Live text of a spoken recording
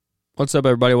What's up,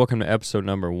 everybody? Welcome to episode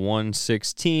number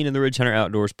 116 of the RHO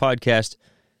Outdoors podcast.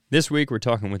 This week, we're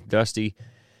talking with Dusty.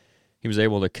 He was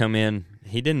able to come in.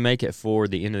 He didn't make it for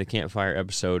the end of the campfire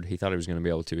episode. He thought he was going to be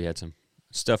able to. He had some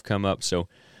stuff come up, so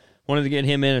wanted to get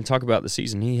him in and talk about the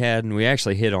season he had, and we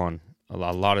actually hit on a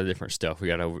lot of different stuff. We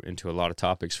got into a lot of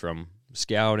topics from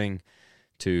scouting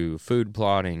to food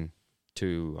plotting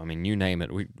to, you name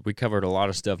it. We covered a lot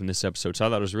of stuff in this episode, so I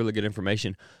thought it was really good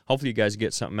information. Hopefully you guys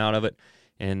get something out of it.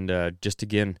 And just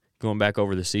again, going back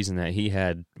over the season that he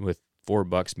had with 4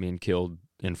 bucks being killed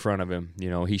in front of him.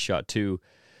 You know, he shot 2.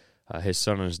 His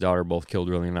son and his daughter both killed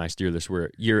really nice deer this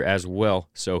year as well.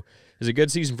 So it was a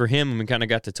good season for him, and we kind of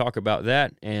got to talk about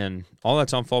that. And all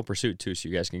that's on Fall Pursuit, too, so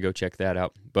you guys can go check that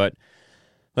out. But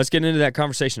let's get into that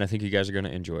conversation. I think you guys are going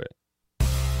to enjoy it.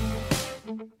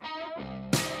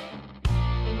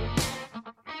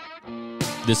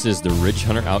 This is the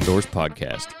RHO Outdoors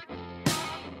podcast.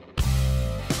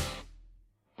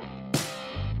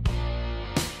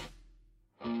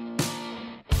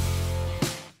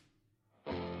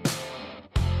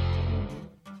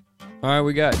 All right,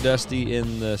 we got Dusty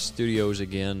in the studios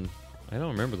again. I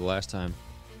don't remember the last time.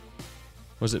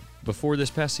 Was it before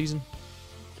this past season?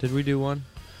 Did we do one?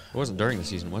 It wasn't during the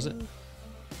season, was it?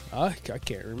 I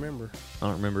can't remember. I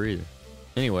don't remember either.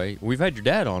 Anyway, we've had your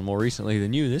dad on more recently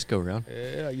than you this go-round.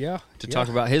 To talk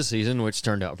about his season, which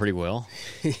turned out pretty well.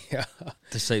 Yeah.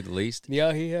 To say the least.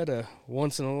 Yeah, he had a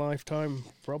once-in-a-lifetime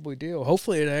probably deal.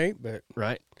 Hopefully it ain't, but...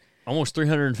 Right. Almost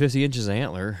 350 inches of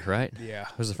antler, right? Yeah.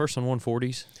 Was the first one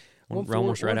 140s? We're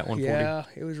almost right at 140. Yeah,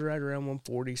 it was right around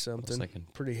 140 something. Thinking.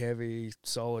 Pretty heavy,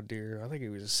 solid deer. I think he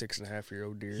was a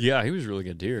 6.5-year-old deer. Yeah, he was a really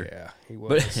good deer. Yeah, he was.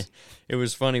 But it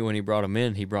was funny when he brought him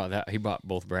in. He brought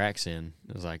both bracks in.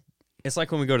 It's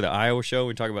like when we go to the RHO show.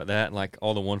 We talk about that. Like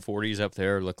all the 140s up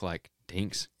there look like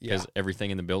dinks because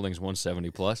everything in the building's 170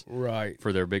 plus. Right.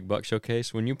 For their big buck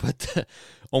showcase. When you put the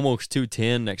almost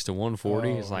 210 next to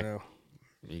 140, it's like,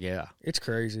 yeah, it's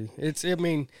crazy.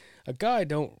 A guy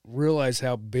don't realize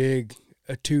how big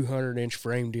a 200-inch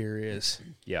frame deer is.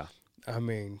 Yeah.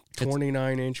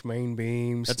 29-inch main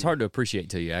beams. That's hard to appreciate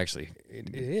till you actually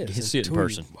it is. See it in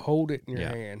person. Hold it in your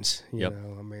hands. You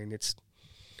know,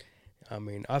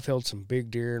 I've held some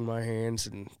big deer in my hands,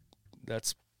 and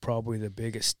that's probably the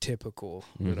biggest typical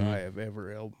that I have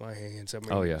ever held in my hands.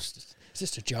 It's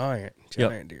just a giant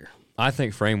deer. I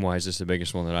think frame-wise, it's the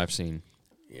biggest one that I've seen.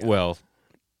 Yeah. Well,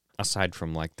 aside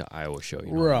from like the Iowa show,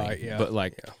 you know right? Yeah, but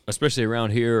especially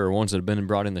around here, or ones that have been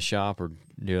brought in the shop, or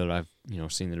deer that I've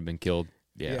seen that have been killed.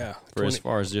 Yeah. For as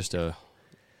far as just a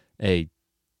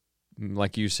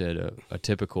like you said, a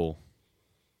typical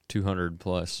 200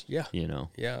 plus. Yeah.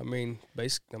 Yeah.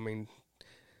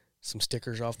 Some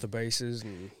stickers off the bases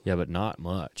and. Yeah, but not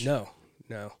much. No.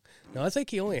 I think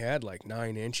he only had like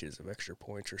 9 inches of extra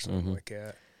points or something like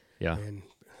that. Yeah. And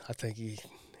I think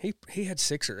he had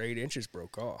 6 or 8 inches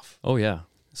broke off. Oh, yeah.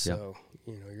 So,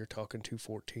 you're talking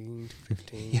 214,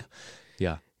 215.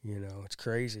 Yeah. It's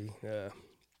crazy.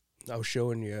 I was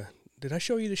showing you, did I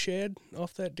show you the shed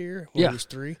off that deer when he was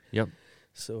 3? Yep.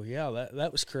 So,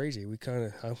 that was crazy.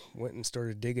 I went and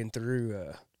started digging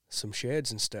through some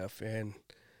sheds and stuff. And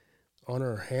on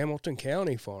our Hamilton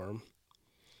County farm,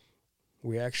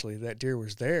 that deer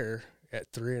was there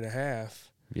at 3.5.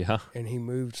 Yeah. And he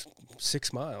moved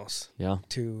 6 miles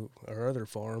to our other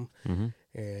farm. Mm-hmm.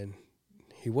 And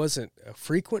he wasn't a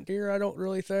frequent deer, I don't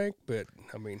really think, but,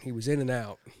 he was in and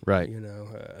out. Right.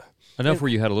 Enough where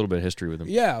you had a little bit of history with him.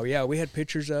 Yeah. We had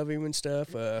pictures of him and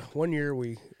stuff. One year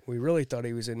we really thought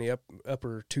he was in the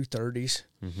upper 230s.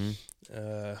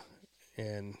 Mm-hmm.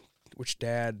 And which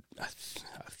Dad,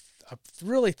 I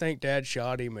really think Dad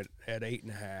shot him at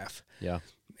 8.5. Yeah.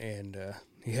 And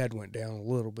he had went down a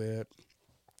little bit.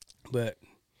 But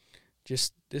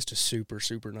just a super,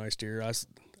 super nice deer.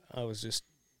 I was just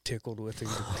tickled with him.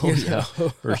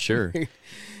 For sure.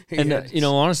 And,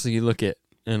 honestly, you look at,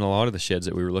 in a lot of the sheds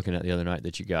that we were looking at the other night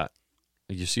that you got,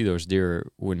 you see those deer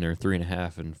when they're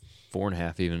 3.5 and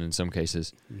 4.5 even in some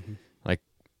cases. Mm-hmm. Like,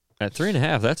 at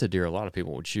 3.5, that's a deer a lot of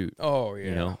people would shoot. Oh,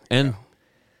 yeah. And,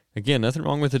 again, nothing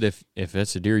wrong with it if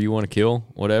it's a deer you want to kill,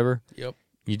 whatever. Yep.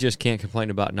 You just can't complain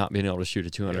about not being able to shoot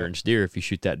a 200-inch deer if you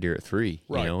shoot that deer at 3.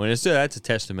 Right. And that's a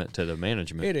testament to the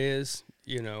management. It is,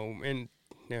 and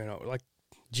like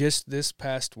just this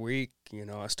past week,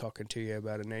 I was talking to you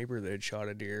about a neighbor that had shot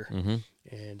a deer,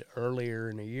 and earlier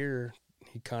in the year,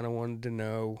 he kind of wanted to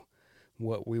know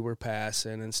what we were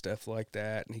passing and stuff like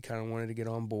that, and he kind of wanted to get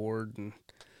on board. And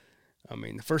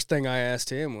the first thing I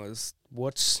asked him was,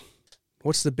 "What's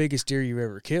the biggest deer you've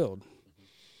ever killed?"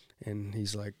 And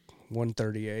he's like,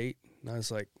 138. And I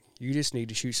was like, You just need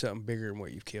to shoot something bigger than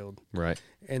what you've killed. Right.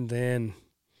 And then,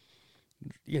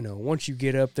 once you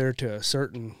get up there to a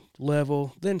certain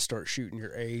level, then start shooting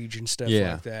your age and stuff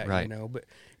like that, right. But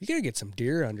you got to get some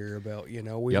deer under your belt,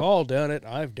 We've all done it.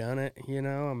 I've done it,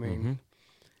 I mean,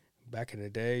 back in the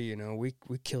day,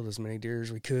 we killed as many deer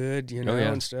as we could,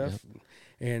 and stuff. Yep.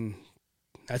 And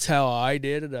that's how I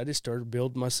did it. I just started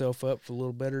building myself up for a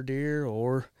little better deer,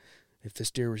 or if this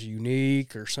deer was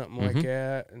unique or something like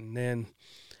that. And then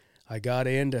I got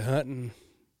into hunting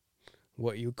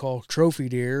what you call trophy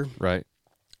deer. Right.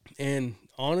 And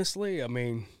honestly, I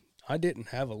mean, I didn't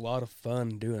have a lot of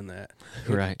fun doing that.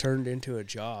 It turned into a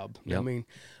job. Yep. I mean,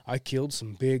 I killed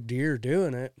some big deer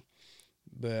doing it,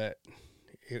 but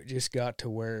it just got to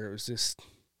where it was just,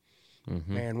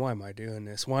 man, why am I doing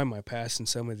this? Why am I passing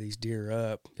some of these deer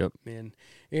up? Yep. And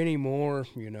anymore,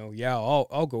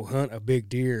 I'll go hunt a big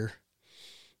deer,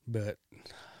 but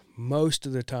most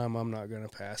of the time I'm not going to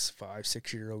pass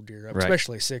 5-6-year-old deer up,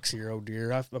 especially 6-year-old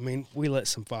deer. I mean, we let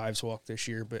some 5s walk this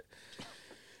year, but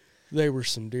they were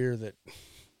some deer that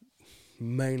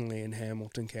mainly in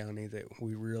Hamilton County that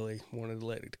we really wanted to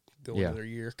let it go another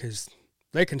year, because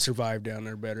they can survive down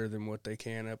there better than what they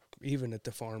can up even at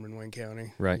the farm in Wayne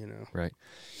County. Right. Right.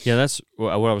 Yeah, that's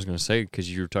what I was going to say, because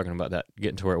you were talking about that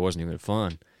getting to where it wasn't even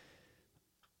fun.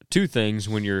 2 things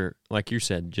when you're, like you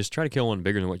said, just try to kill one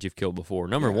bigger than what you've killed before.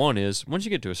 Number one is, once you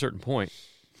get to a certain point,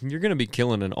 you're going to be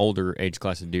killing an older age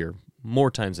class of deer more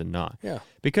times than not. Yeah.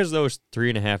 Because those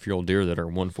 3.5-year-old deer that are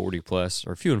 140 plus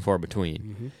are few and far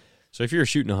between. So if you're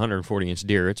shooting a 140-inch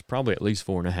deer, it's probably at least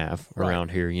 4.5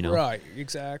 around here, Right,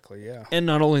 exactly, yeah. And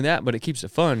not only that, but it keeps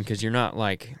it fun, because you're not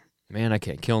like, man, I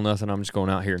can't kill nothing. I'm just going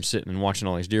out here and sitting and watching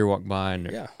all these deer walk by,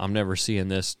 and I'm never seeing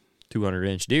this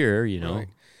 200-inch deer, Right.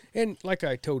 And like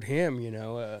I told him,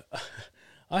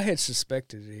 I had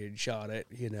suspected he had shot it,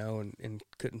 and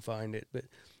couldn't find it, but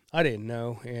I didn't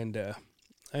know. And I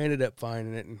ended up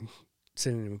finding it and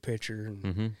sending him a picture.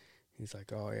 And he's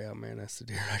like, "Oh, yeah, man, that's the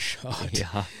deer I shot."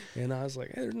 Yeah. And I was like,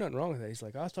 "Hey, there's nothing wrong with that." He's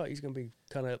like, "I thought he's going to be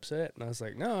kind of upset." And I was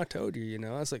like, "No, I told you,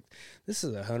 I was like, this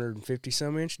is a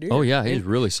 150-some-inch deer." Oh, yeah, he's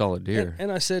really solid deer.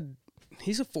 And I said,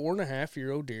 he's a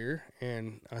 4.5-year-old deer,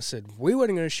 and I said, we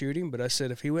wasn't going to shoot him, but I said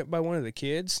if he went by one of the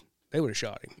kids, they would have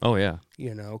shot him. Oh, yeah.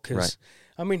 Because,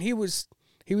 I mean, he was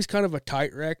kind of a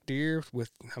tight rack deer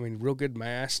with, real good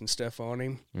mass and stuff on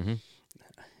him.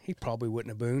 He probably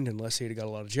wouldn't have booned unless he'd have got a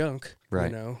lot of junk,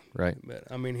 Right. But,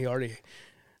 he already,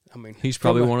 he's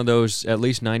probably one of those at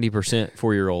least 90%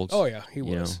 4-year-olds. Oh, yeah, he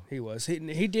was. He was.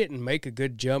 He didn't make a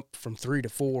good jump from 3 to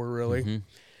 4, really.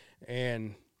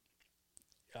 And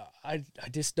I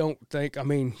just don't think,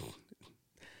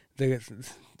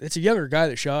 it's a younger guy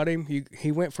that shot him.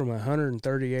 He went from a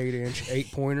 138-inch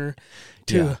 8-pointer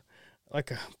to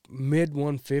like a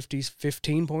mid-150s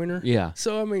 15-pointer. Yeah.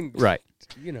 So, right.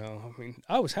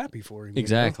 I was happy for him.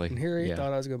 Exactly. And here he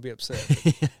thought I was going to be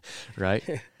upset. Right.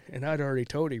 And I'd already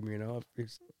told him,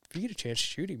 if you get a chance to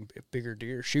shoot him a bigger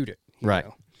deer, shoot it. Right.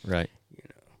 Right.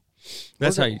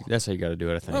 That's how you got to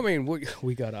do it, I think.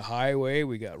 We got a highway,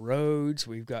 we got roads,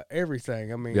 we've got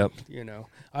everything.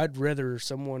 I'd rather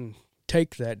someone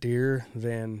take that deer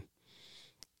than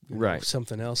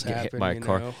something else happen. Hit by a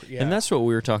car. And that's what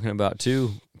we were talking about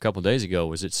too a couple of days ago.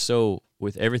 Was it's so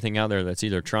with everything out there that's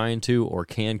either trying to or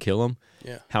can kill them.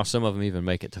 Yeah. How some of them even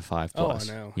make it to 5+. Oh, I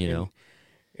know. And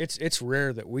it's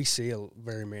rare that we see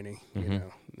very many.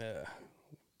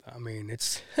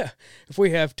 It's if we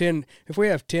have 10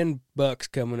 bucks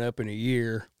coming up in a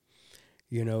year,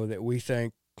 that we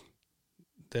think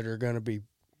that are going to be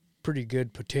pretty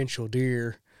good potential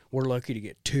deer, we're lucky to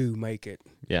get 2 make it.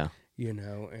 Yeah. And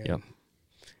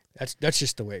that's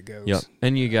just the way it goes. Yep.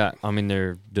 And you got,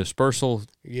 they're dispersal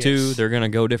too. They're going to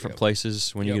go different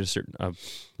places when you get a certain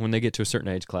when they get to a certain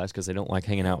age class, because they don't like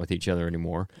hanging out with each other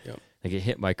anymore. Yep. They get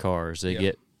hit by cars. They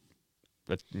get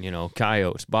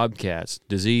coyotes, bobcats,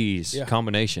 disease,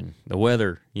 combination, the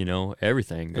weather,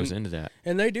 everything goes into that.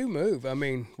 And they do move.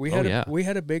 We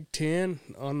had a Big 10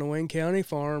 on the Wayne County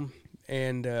farm,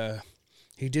 and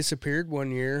he disappeared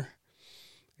one year,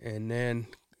 and then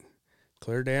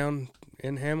clear down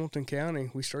in Hamilton County,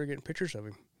 we started getting pictures of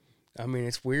him.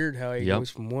 It's weird how he goes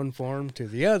from one farm to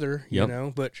the other,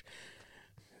 but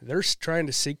they're trying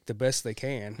to seek the best they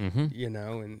can,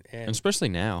 and especially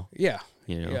now. Yeah.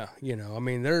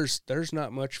 There's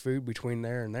not much food between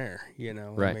there and there,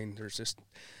 Right. There's just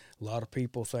a lot of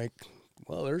people think,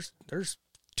 well, there's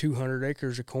 200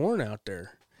 acres of corn out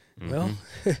there. Well,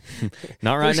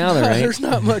 not right now. There's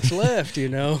not much left,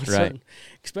 Right. So,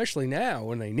 especially now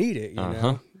when they need it,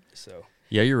 So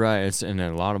yeah, you're right. It's in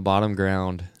a lot of bottom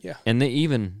ground. Yeah, and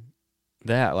even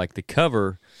that, like the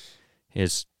cover,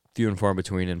 is few and far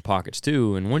between in pockets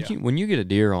too. And when you get a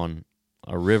deer on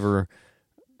a river,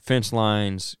 fence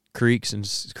lines, creeks and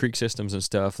creek systems and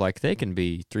stuff, like they can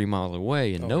be 3 miles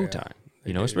away in no time.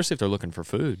 You know, especially if they're looking for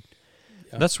food.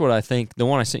 Yeah. That's what I think. The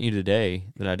one I sent you today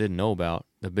that I didn't know about,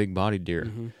 the big bodied deer.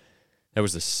 Mm-hmm. That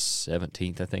was the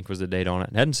 17th, I think, was the date on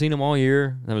it. I hadn't seen him all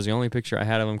year. That was the only picture I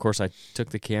had of him. Of course, I took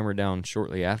the camera down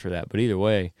shortly after that. But either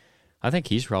way, I think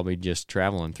he's probably just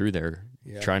traveling through there,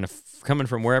 trying to coming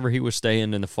from wherever he was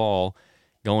staying in the fall,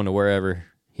 going to wherever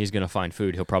he's going to find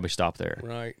food. He'll probably stop there.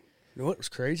 Right. You know what was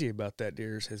crazy about that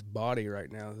deer is his body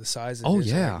right now, the size of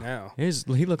his right now.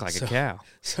 He looked like a cow.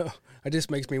 So it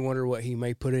just makes me wonder what he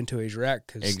may put into his rack.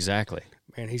 Cause, exactly.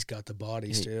 Man, he's got the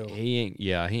body still. He ain't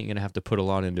going to have to put a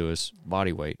lot into his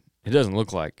body weight. It doesn't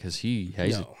look like, because he's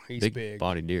a big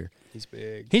body deer. He's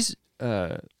big. He's,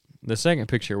 the second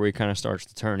picture where he kind of starts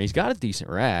to turn, he's got a decent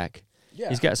rack. Yeah.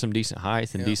 He's got some decent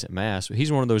height and decent mass.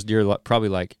 He's one of those deer, probably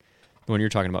like when you're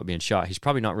talking about being shot, he's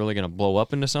probably not really going to blow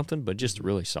up into something, but just a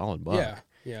really solid buck.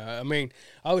 Yeah. I mean,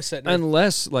 I was sitting there.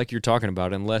 Unless, like you're talking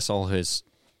about, unless all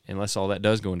that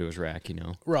does go into his rack, you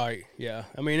know. Right, yeah.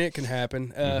 I mean, it can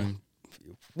happen.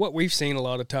 What we've seen a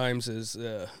lot of times is,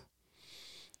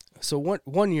 so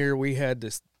one year we had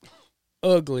this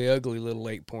ugly little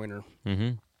 8-pointer. Mm-hmm.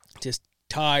 Just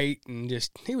tight and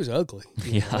he was ugly.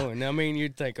 You know? And I mean,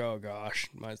 you'd think, oh gosh,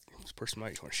 this person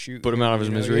might want to shoot. Put him out of his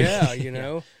misery. Yeah, you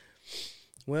know.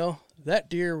 Well, that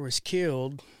deer was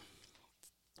killed.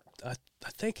 I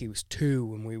think he was 2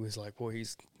 when we was like, well,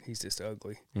 he's just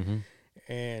ugly. Mm-hmm.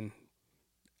 And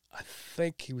I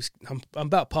think he was. I'm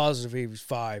about positive he was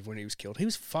 5 when he was killed. He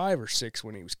was 5 or 6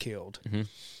 when he was killed. Mm-hmm.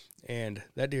 And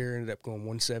that deer ended up going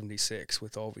 176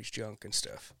 with all of his junk and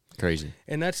stuff. Crazy.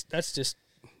 And that just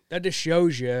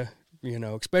shows you, you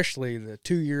know, especially the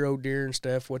 2-year-old deer and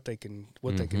stuff, what they can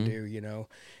do. You know,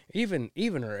 even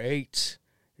our 8s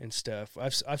and stuff.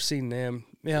 I've seen them.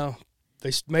 You know,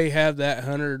 they may have that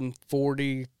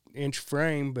 140-inch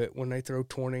frame, but when they throw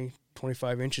 20,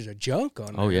 25 inches of junk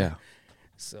on there. Oh yeah.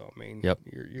 So I mean,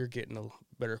 you're getting a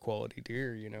better quality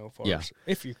deer. You know, as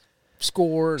if you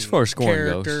score and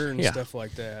character and stuff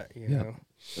like that. You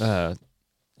know,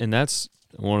 and that's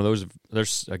one of those.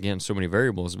 There's again so many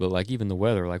variables, but like even the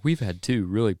weather. Like we've had 2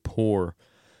 really poor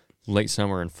late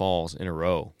summer and falls in a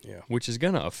row, which is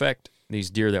going to affect these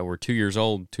deer that were 2 years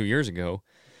old 2 years ago.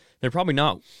 They're probably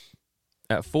not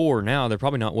at 4 now. They're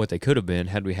probably not what they could have been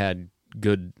had we had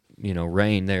good, you know,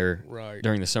 rain there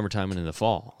during the summertime and in the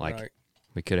fall. Like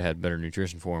we could have had better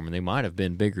nutrition for them, and they might have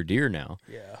been bigger deer now.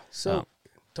 Yeah. So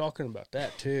talking about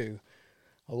that too,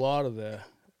 a lot of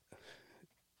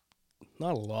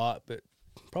not a lot, but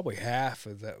probably half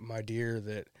of my deer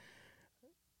that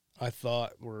I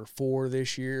thought were 4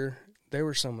 this year, they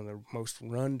were some of the most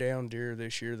run-down deer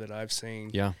this year that I've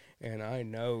seen. Yeah. And I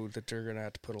know that they're going to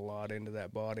have to put a lot into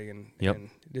that body, and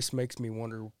this makes me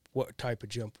wonder what type of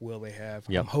jump will they have.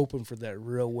 Yep. I'm hoping for that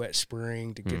real wet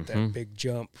spring to get that big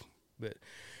jump, but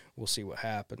we'll see what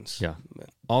happens. Yeah. But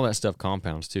all that stuff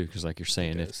compounds too, because like you're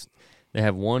saying, if they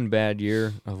have one bad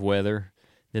year of weather,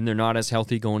 then they're not as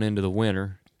healthy going into the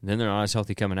winter. Then they're not as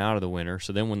healthy coming out of the winter.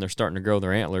 So then when they're starting to grow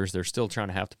their antlers, they're still trying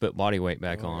to have to put body weight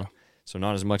back on. So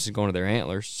not as much as going to their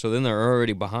antlers. So then they're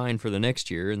already behind for the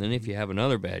next year. And then if you have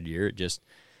another bad year, it just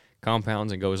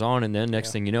compounds and goes on. And then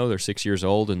next thing you know, they're 6 years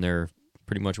old and they're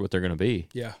pretty much what they're going to be.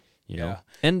 Yeah. You know?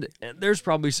 And there's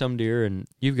probably some deer, and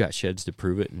you've got sheds to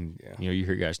prove it. And, you know, you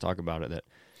hear guys talk about it, that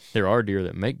there are deer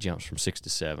that make jumps from 6 to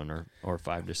 7 or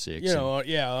 5 to 6. You know,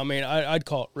 I mean, I'd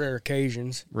call it rare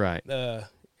occasions. Right.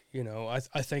 You know,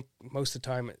 I think most of the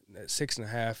time at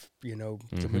 6.5, you know,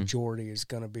 the majority is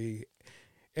going to be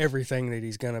everything that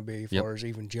he's going to be as far as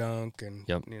even junk. And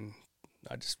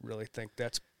I just really think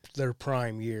that's their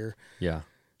prime year. Yeah.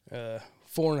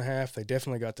 4.5, they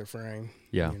definitely got their frame.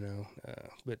 Yeah. You know,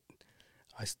 but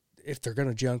if they're going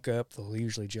to junk up, they'll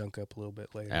usually junk up a little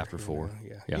bit later. After 4. Know?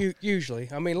 Yeah. Usually.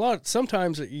 I mean,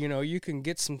 sometimes, you know, you can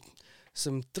get some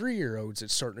 3-year-olds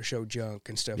that's starting to show junk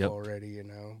and stuff already, you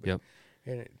know. But,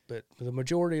 but the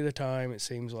majority of the time, it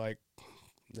seems like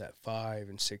that 5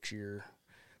 and 6 year,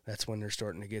 that's when they're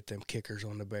starting to get them kickers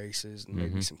on the bases and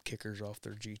maybe some kickers off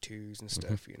their G2s and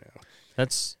stuff, you know.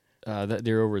 That's that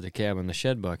deer over at the cabin, the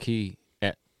shed buck. I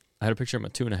had a picture of him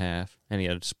at 2.5, and he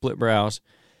had split brows,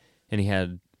 and he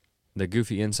had the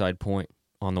goofy inside point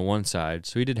on the one side.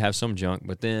 So he did have some junk,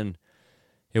 but then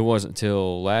it wasn't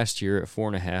until last year at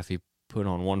 4.5 he put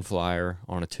on 1 flyer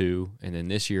on a 2, and then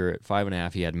this year at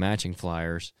 5.5 he had matching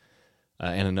flyers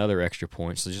and another extra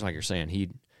point. So just like you're saying,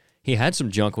 he had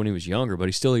some junk when he was younger, but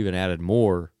he still even added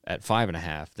more at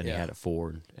 5.5 than he had at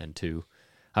 4 and 2.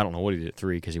 I don't know what he did at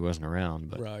 3 because he wasn't around.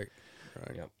 But right.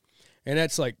 Yep. And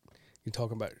that's like, you're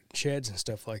talking about sheds and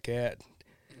stuff like that.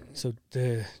 So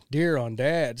the deer on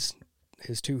Dad's,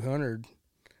 his 200,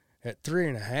 at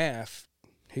 3.5,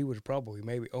 he would have probably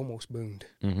maybe almost booned.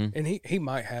 Mm-hmm. And he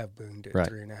might have booned at right.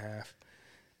 3.5.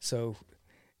 So,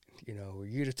 you know,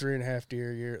 you get a 3.5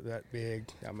 deer, you're that big.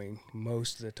 I mean,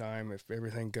 most of the time, if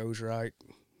everything goes right,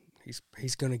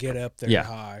 he's going to get up there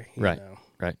high. You know?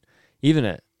 Right. Even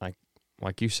at,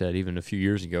 like you said, even a few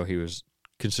years ago, he was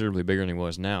considerably bigger than he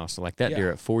was now. So, like that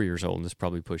deer at 4 years old is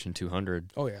probably pushing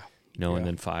 200. Oh, yeah. You know, and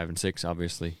then 5 and 6,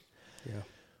 obviously. Yeah.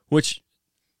 Which,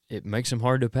 it makes him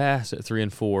hard to pass at 3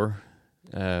 and 4.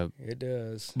 It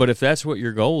does. But if that's what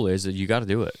your goal is, then you got to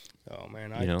do it. Oh,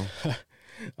 man.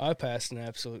 I passed an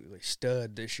absolutely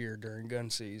stud this year during gun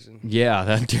season. Yeah,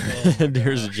 that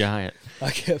deer's a giant. I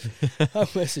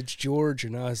messaged George,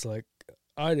 and I was like,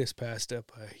 I just passed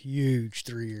up a huge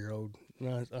 3-year-old.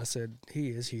 And I said, he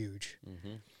is huge.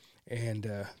 Mm-hmm.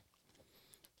 And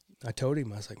I told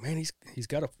him, I was like, man, he's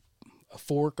got a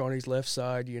fork on his left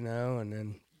side, you know. And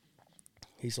then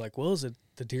he's like, well, is it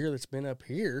the deer that's been up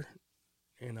here?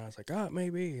 And I was like, it may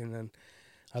be. And then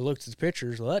I looked at the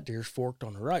pictures. Well, that deer's forked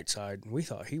on the right side, and we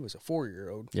thought he was a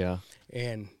 4-year-old. Yeah.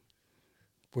 And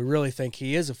we really think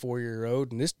he is a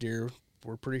 4-year-old, and this deer,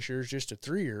 we're pretty sure is just a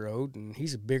 3-year-old, and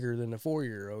he's bigger than a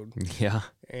 4-year-old. Yeah.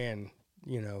 And,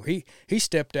 you know, he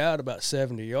stepped out about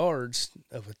 70 yards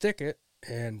of a thicket,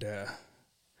 and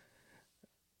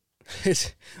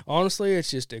honestly,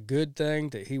 it's just a good thing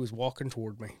that he was walking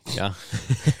toward me. Yeah.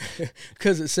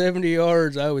 Because at 70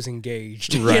 yards, I was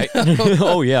engaged. Right. You know?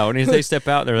 Oh, yeah. When they step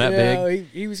out, they're that big.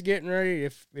 He was getting ready.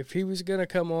 If he was going to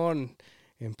come on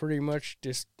and pretty much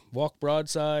just walk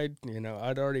broadside, you know,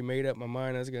 I'd already made up my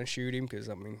mind I was going to shoot him because,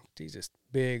 I mean, he's just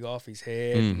big off his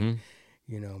head. Mm-hmm. And,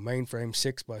 you know, mainframe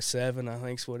 6x7, I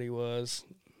think's what he was.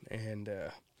 And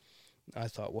I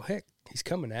thought, well, heck, he's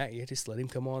coming at you. Just let him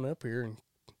come on up here and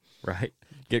right.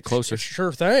 Get closer.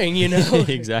 Sure thing, you know.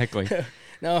 Exactly.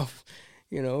 Now,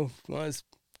 you know, when I was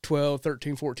 12,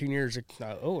 13, 14 years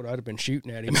old, I'd have been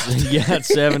shooting at him. Yeah, at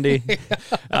 70.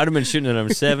 I'd have been shooting at him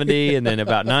 70 and then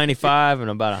about 95 and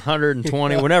about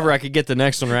 120, whenever I could get the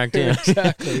next one racked in.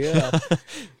 Exactly, yeah.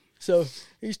 So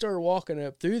he started walking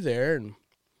up through there, and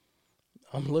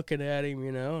I'm looking at him,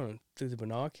 you know, through the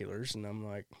binoculars, and I'm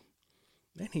like,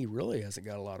 man, he really hasn't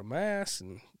got a lot of mass,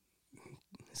 and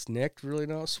his neck's really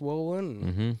not swollen.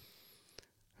 Mm-hmm.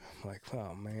 I'm like,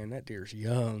 oh, man, that deer's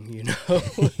young, you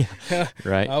know. Yeah,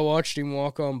 right. I watched him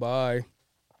walk on by,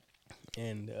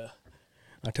 and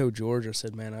I told George, I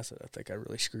said, I think I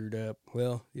really screwed up.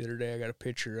 Well, the other day I got a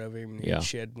picture of him, and he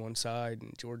shed one side,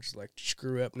 and George's like, did you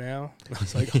screw up now? And I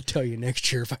was like, I'll tell you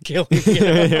next year if I kill him. You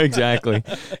know? Exactly.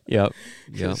 Yep.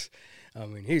 I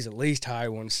mean, he's at least high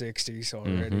 160s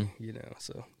already, mm-hmm. you know,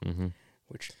 so, mm-hmm.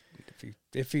 which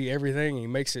if he everything, he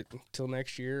makes it till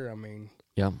next year, I mean.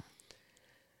 Yeah.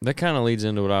 That kind of leads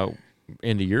into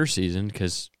your season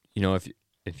because, you know,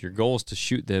 if your goal is to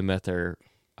shoot them at their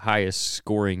highest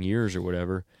scoring years or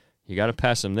whatever, you got to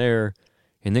pass them there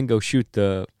and then go shoot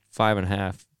the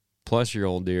 5.5+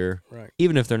 year-old deer, right?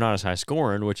 Even if they're not as high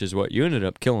scoring, which is what you ended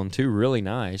up killing 2 really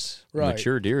nice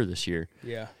mature deer this year.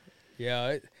 Yeah.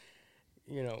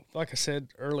 You know, like I said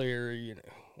earlier, you know,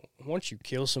 once you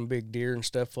kill some big deer and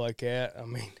stuff like that, I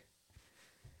mean,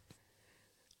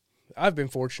 I've been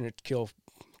fortunate to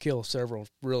kill several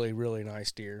really, really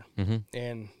nice deer. Mm-hmm.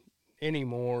 And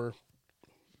anymore,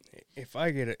 if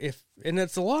I get and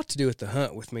it's a lot to do with the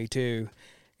hunt with me too.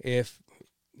 If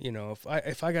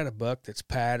I got a buck that's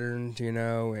patterned, you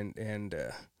know, and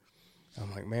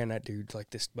I'm like, man, that dude's like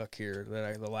this buck here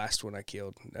the last one I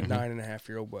killed, a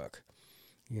 9.5-year-old buck.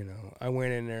 You know, I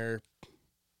went in there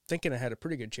thinking I had a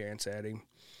pretty good chance at him,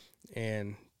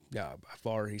 and by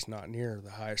far he's not near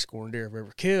the highest scoring deer I've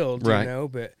ever killed, right. You know,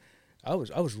 but I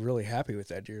was really happy with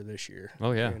that deer this year.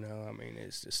 Oh yeah. You know, I mean,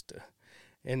 it's just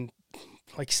and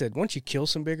like you said, once you kill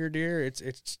some bigger deer, it's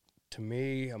to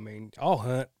me, I mean, I'll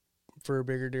hunt for a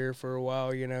bigger deer for a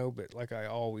while, you know, but like I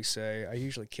always say, I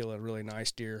usually kill a really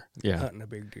nice deer hunting a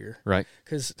big deer. Right.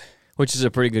 Which is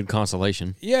a pretty good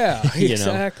consolation. Yeah,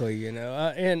 exactly, you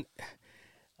know. And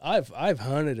I've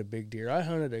hunted a big deer. I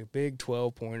hunted a big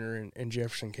 12-pointer in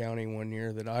Jefferson County one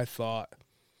year that I thought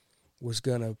was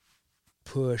going to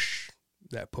push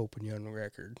that Pope and Young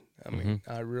record. I mean,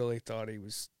 I really thought he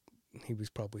was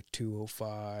probably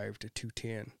 205 to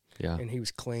 210. Yeah. And he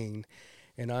was clean.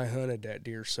 And I hunted that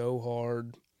deer so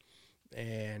hard,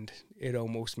 and it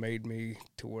almost made me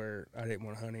to where I didn't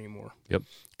want to hunt anymore. Yep.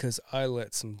 Because I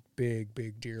let some big,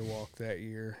 big deer walk that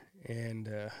year, and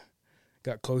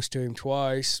got close to him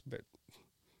twice, but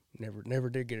never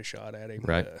did get a shot at him.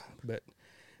 Right. But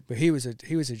But he was a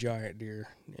giant deer,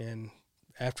 and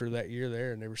after that year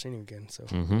there, I never seen him again. So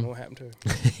I don't know what happened to him.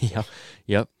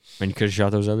 Yep. And you could have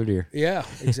shot those other deer. Yeah,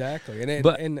 exactly.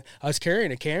 And I was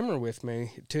carrying a camera with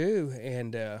me too,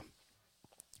 and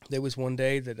there was one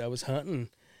day that I was hunting,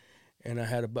 and I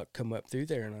had a buck come up through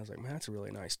there, and I was like, man, that's a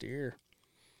really nice deer.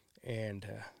 And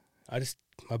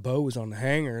my bow was on the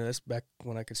hanger. That's back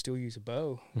when I could still use a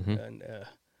bow. And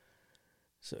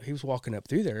so he was walking up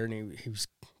through there, and he was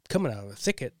coming out of a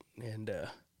thicket, and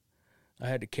I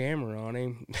had the camera on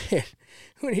him.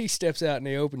 When he steps out in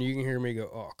the open, you can hear me go,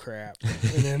 oh, crap.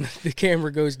 And then the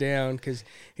camera goes down because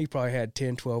he probably had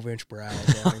 10, 12-inch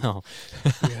brows on him.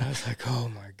 Yeah, I was like, oh,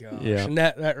 my gosh. Yeah. And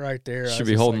that right there. Should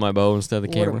be holding my bow instead of the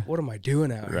camera. What am I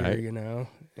doing out here, you know?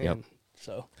 And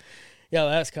so, yeah,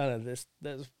 that's kind of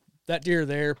that deer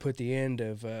there put the end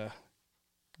of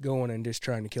going and just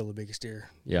trying to kill the biggest deer.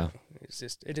 Yeah.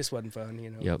 It just wasn't fun, you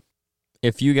know? Yep.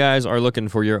 If you guys are looking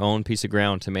for your own piece of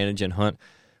ground to manage and hunt,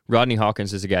 Rodney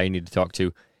Hawkins is the guy you need to talk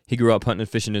to. He grew up hunting and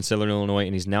fishing in Southern Illinois,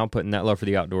 and he's now putting that love for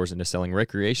the outdoors into selling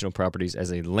recreational properties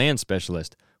as a land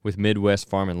specialist with Midwest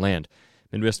Farm and Land.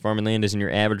 Midwest Farm and Land isn't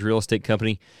your average real estate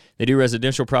company. They do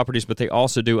residential properties, but they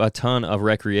also do a ton of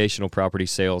recreational property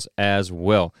sales as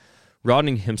well.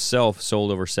 Rodney himself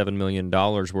sold over $7 million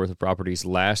worth of properties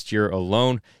last year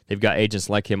alone. They've got agents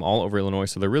like him all over Illinois,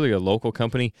 so they're really a local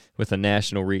company with a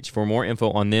national reach. For more info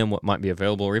on them, what might be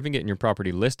available, or even getting your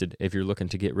property listed if you're looking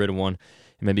to get rid of one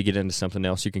and maybe get into something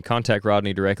else, you can contact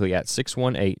Rodney directly at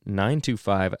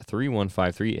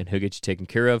 618-925-3153, and he'll get you taken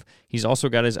care of. He's also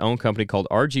got his own company called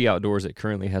RHO Outdoors that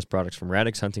currently has products from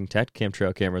Radix Hunting, Tactacam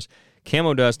trail cameras,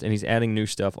 Camo Dust, and he's adding new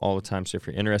stuff all the time. So if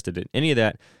you're interested in any of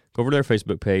that, go over to their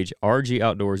Facebook page, RG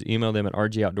Outdoors. Email them at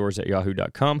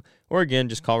rgoutdoors@yahoo.com. Or again,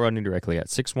 just call Rodney directly at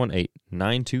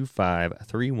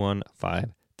 618-925-3153.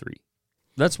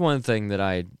 That's one thing that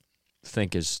I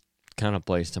think is kind of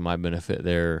plays to my benefit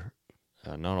there,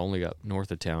 not only up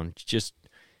north of town.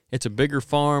 It's a bigger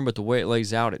farm, but the way it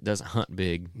lays out, it doesn't hunt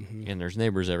big, and there's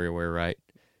neighbors everywhere, right?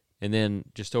 And then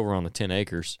just over on the 10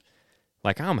 acres,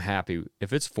 like I'm happy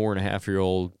if it's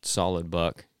 4.5-year-old solid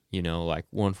buck, you know, like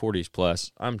 140s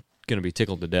plus, I'm going to be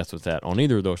tickled to death with that on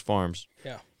either of those farms.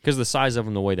 Yeah. Because the size of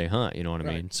them, the way they hunt, you know what I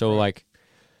mean? So, like,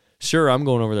 sure, I'm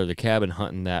going over there to the cabin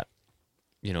hunting that,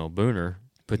 you know, booner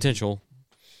potential.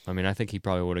 I mean, I think he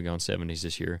probably would have gone 70s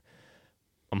this year.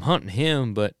 I'm hunting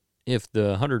him, but if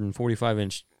the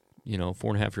 145-inch, you know,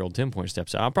 4.5-year-old 10-point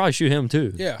steps out, I'll probably shoot him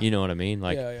too. Yeah. You know what I mean?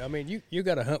 Like, yeah, I mean, you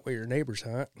got to hunt where your neighbors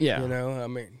hunt. Yeah. You know, I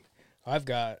mean, I've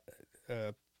got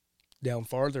down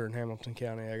farther in Hamilton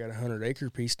County, I got a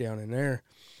 100-acre piece down in there,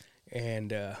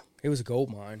 and it was a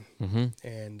gold mine.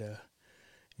 And,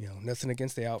 you know, nothing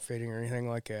against the outfitting or anything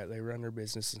like that. They run their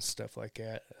business and stuff like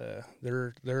that.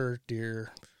 Their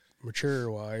deer,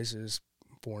 mature-wise, is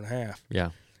 4.5.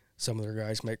 Yeah. Some of their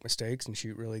guys make mistakes and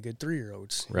shoot really good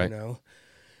 3-year-olds, right. You know.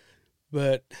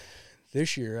 But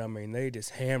this year, I mean, they just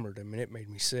hammered them, and it made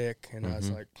me sick. And I was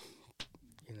like,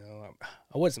 you know,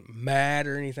 I wasn't mad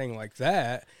or anything like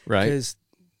that. Right. Because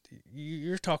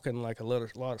you're talking like a lot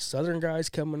of southern guys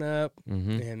coming up,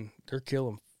 and they're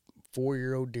killing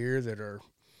 4-year-old deer that are,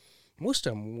 most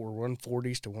of them were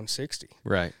 140s to 160.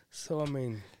 Right. So, I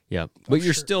mean. Yeah. But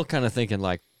you're still kind of thinking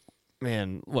like,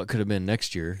 man, what could have been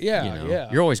next year? Yeah, you know?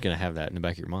 yeah. You're always going to have that in the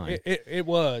back of your mind. It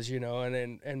was, you know,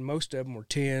 and most of them were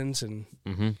 10s and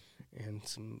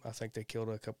some. I think they killed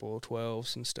a couple of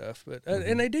 12s and stuff, but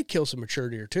and they did kill some mature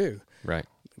deer too. Right.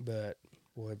 But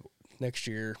boy, next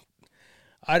year,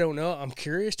 I don't know. I'm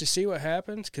curious to see what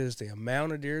happens because the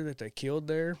amount of deer that they killed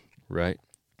there. Right.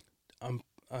 I'm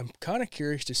kind of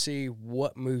curious to see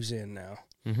what moves in now.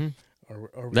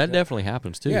 That definitely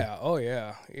happens too. Yeah. Oh,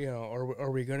 yeah. You know,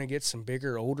 are we going to get some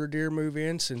bigger, older deer move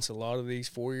in since a lot of these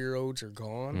 4-year-olds are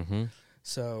gone?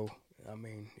 So, I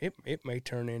mean, it may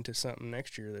turn into something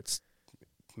next year that's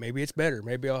maybe it's better.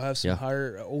 Maybe I'll have some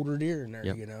higher, older deer in there.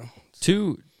 You know.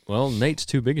 Nate's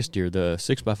two biggest deer, the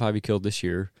 6x5 he killed this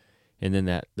year, and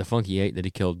then the Funky 8 that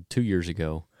he killed 2 years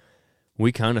ago.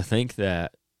 We kind of think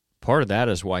that part of that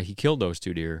is why he killed those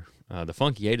two deer. The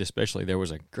Funky 8 especially, there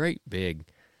was a great big,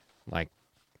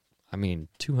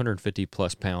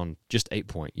 250-plus pound, just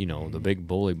 8-point, you know, the big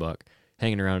bully buck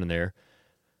hanging around in there.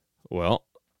 Well,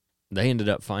 they ended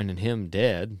up finding him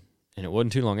dead, and it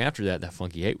wasn't too long after that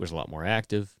Funky 8 was a lot more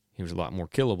active. He was a lot more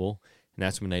killable, and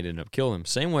that's when they ended up killing him.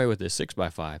 Same way with this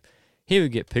 6x5. He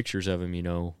would get pictures of him, you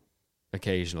know,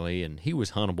 occasionally, and he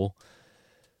was huntable.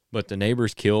 But the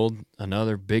neighbors killed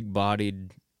another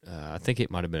big-bodied, I think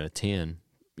it might have been a 10,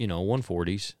 you know,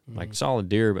 140s, like solid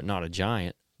deer, but not a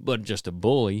giant. but just a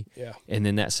bully. Yeah. And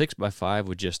then that 6x5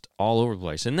 was just all over the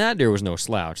place. And that deer was no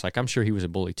slouch. Like, I'm sure he was a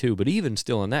bully too, but even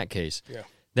still in that case,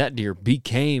 that deer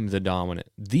became the dominant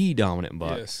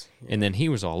buck. Yes. Yeah. And then he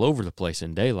was all over the place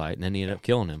in daylight, and then he ended up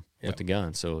killing him with the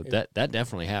gun. So that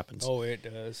definitely happens. Oh, it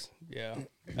does. Yeah.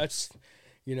 That's,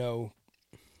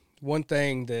 one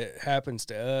thing that happens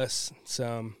to us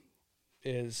some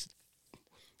is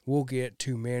we'll get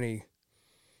too many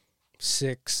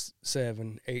 6,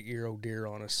 7, 8-year-old deer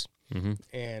on us. Mm-hmm.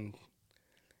 And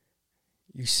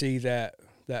you see that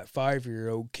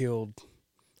 5-year-old killed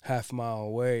half a mile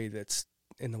away that's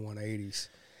in the 180s,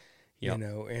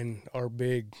 and our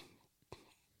big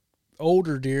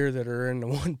older deer that are in the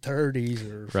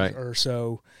 130s or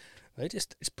so, they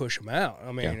just push them out.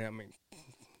 I mean,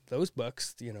 those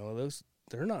bucks,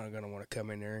 they're not going to want to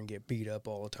come in there and get beat up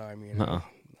all the time, I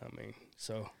mean,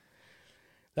 so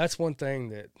that's one thing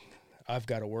that I've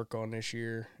got to work on this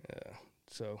year.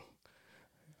 So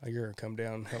you're going to come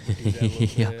down and help me do that a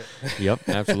little bit. Yep,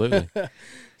 absolutely.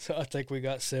 So I think we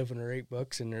got 7 or 8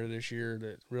 bucks in there this year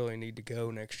that really need to go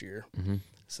next year. Mm-hmm.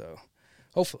 So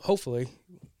hopefully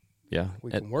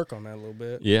we can work on that a little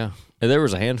bit. Yeah. And there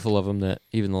was a handful of them that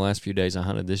even the last few days I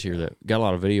hunted this year that got a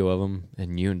lot of video of them,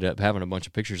 and you ended up having a bunch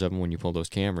of pictures of them when you pull those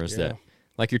cameras that,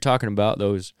 like you're talking about,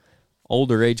 those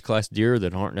older age class deer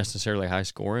that aren't necessarily high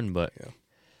scoring, but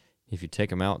if you take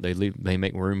them out, they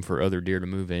make room for other deer to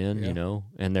move in,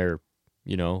 and they're,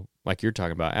 like you're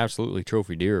talking about, absolutely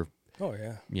trophy deer. Oh,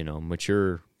 yeah.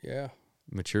 Mature. Yeah.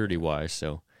 Maturity-wise,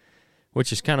 so,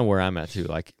 which is kind of where I'm at, too.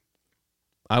 Like,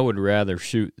 I would rather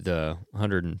shoot the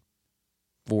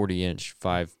 140-inch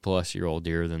 5-plus-year-old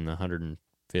deer than the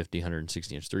 150,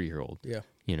 160-inch 3-year-old. Yeah.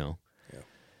 Yeah.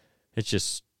 It's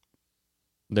just,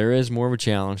 there is more of a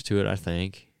challenge to it, I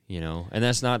think. And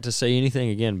that's not to say anything,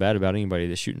 again, bad about anybody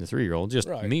that's shooting the 3-year-old. Just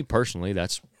me personally,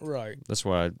 that's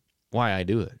why I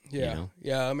do it. Yeah,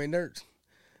 yeah. I mean, there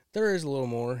is a little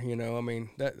more. I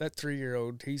mean, that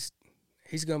 3-year-old, he's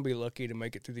gonna be lucky to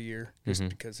make it through the year just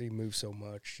because he moves so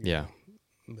much. Yeah,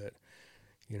 but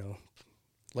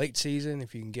late season,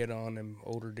 if you can get on them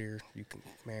older deer, you can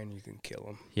kill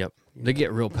them. Yep, they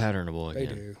get real patternable again.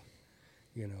 They do.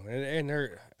 And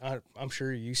they're, I'm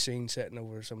sure you've seen setting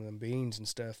over some of them beans and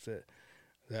stuff that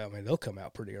I mean, they'll come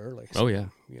out pretty early. So, oh, yeah.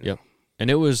 Yep.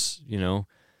 And it was,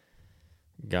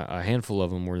 got a handful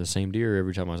of them were the same deer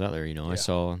every time I was out there. I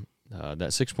saw that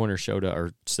 6-pointer showed up,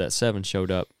 or that 7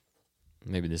 showed up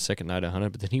maybe the second night I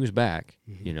hunted, but then he was back.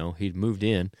 Mm-hmm. He'd moved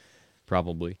in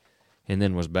probably and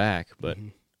then was back. But,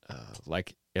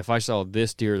 like, if I saw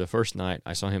this deer the first night,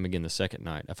 I saw him again the second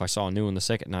night. If I saw a new one the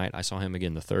second night, I saw him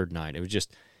again the third night. It was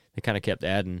just, they kind of kept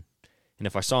adding. And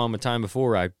if I saw him a time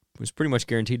before, I was pretty much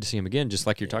guaranteed to see him again, just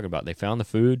like you're talking about. They found the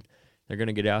food. They're going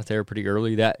to get out there pretty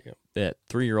early. That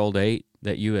 3-year-old 8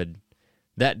 that you had,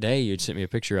 that day you'd sent me a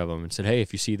picture of him and said, hey,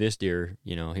 if you see this deer,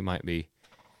 he might be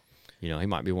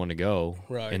one to go.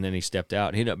 Right. And then he stepped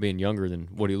out. He ended up being younger than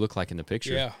what he looked like in the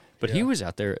picture. Yeah. But he was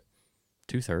out there at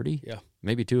 2:30. Yeah.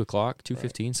 Maybe 2 o'clock,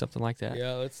 2:15, something like that.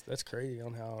 Yeah, that's crazy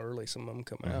on how early some of them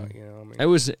come out. I mean, it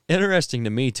was interesting to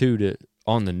me too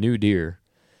on the new deer,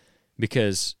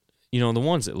 because the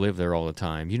ones that live there all the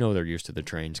time, they're used to the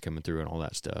trains coming through and all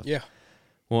that stuff. Yeah.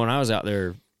 Well, when I was out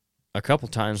there a couple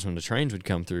times when the trains would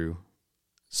come through,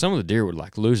 some of the deer would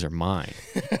like lose their mind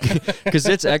because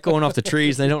it's echoing off the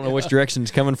trees. And they don't know which direction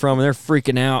it's coming from, and they're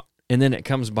freaking out. And then it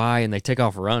comes by and they take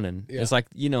off running. Yeah. It's like,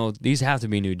 these have to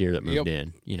be new deer that moved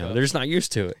in. They're just not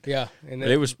used to it. Yeah. And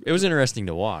it was interesting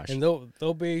to watch. And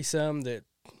there'll be some that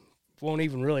won't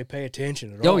even really pay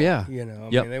attention at all. Oh, yeah. I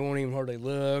mean, they won't even hardly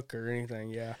look or anything.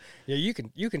 Yeah. Yeah,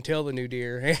 you can tell the new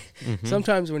deer.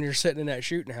 Sometimes when you're sitting in that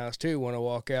shooting house, too, want to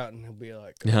walk out and he'll be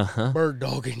like bird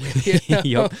dogging you.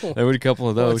 Yep. There were a couple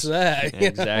of those. What's that?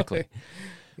 Exactly.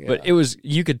 But it was,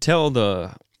 you could tell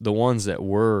the ones that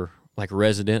were like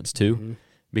residents too,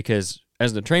 because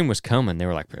as the train was coming, they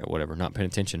were like, whatever, not paying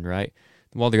attention, right?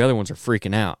 While the other ones are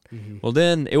freaking out. Well,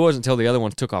 then it wasn't until the other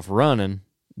ones took off running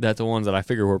that the ones that I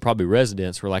figured were probably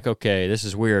residents were like, okay, this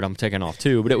is weird, I'm taking off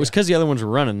too. But it was because the other ones were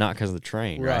running, not because of the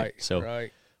train, right? So,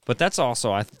 but that's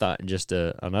also, I thought, just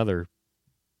another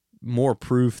more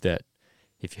proof that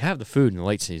if you have the food in the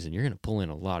late season, you're going to pull in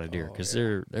a lot of deer, because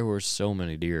there were so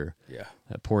many deer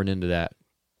that poured into that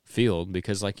field,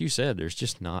 because like you said, there's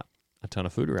just not a ton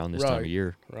of food around this time of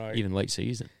year, even late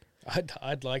season.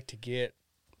 I'd like to get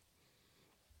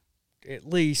at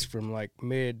least from like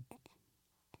mid.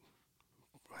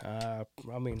 I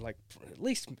mean, like at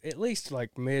least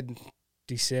like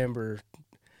mid-December,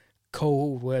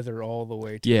 cold weather all the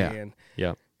way to the end.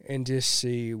 Yeah. And just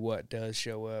see what does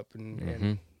show up,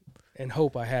 and and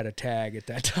hope I had a tag at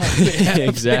that time.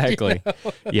 Exactly.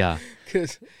 Yeah.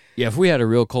 Yeah, if we had a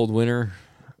real cold winter,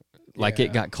 like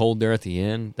it got cold there at the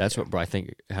end, that's what I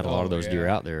think had a lot of those deer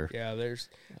out there. Yeah, there's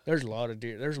a lot of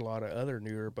deer. There's a lot of other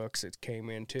newer bucks that came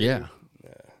in too. Yeah.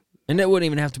 And it wouldn't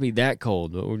even have to be that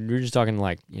cold. We're just talking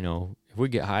like, if we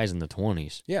get highs in the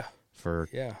 20s. Yeah.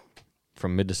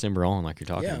 From mid-December on, like you're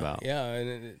talking about. Yeah,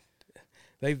 and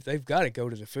they've got to go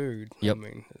to the food. Yep. I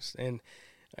mean,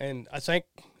 and I think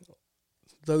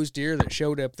those deer that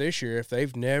showed up this year, if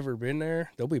they've never been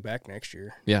there, they'll be back next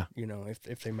year. Yeah.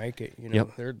 If they make it,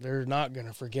 Yep. they're not going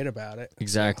to forget about it.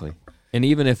 Exactly. And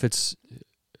even if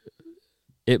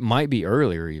it might be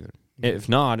earlier even. Mm-hmm. If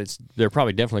not, they're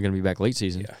probably definitely going to be back late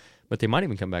season. Yeah. But they might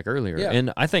even come back earlier. Yeah.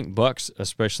 And I think bucks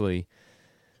especially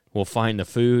will find the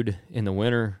food in the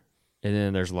winter, and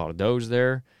then there's a lot of does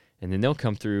there, and then they'll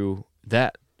come through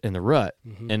that in the rut,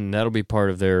 and that'll be part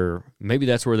of maybe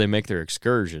that's where they make their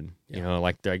excursion. Yeah.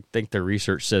 Like I think their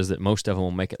research says that most of them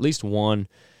will make at least one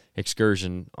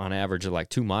excursion on average of like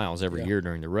 2 miles every year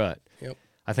during the rut. Yep.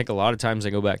 I think a lot of times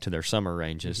they go back to their summer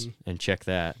ranges and check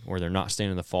that, or they're not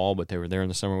staying in the fall, but they were there in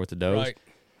the summer with the does. Right.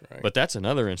 But that's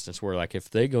another instance where, like, if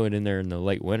they go in there in the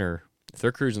late winter, if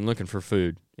they're cruising looking for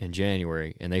food in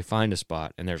January and they find a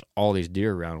spot and there's all these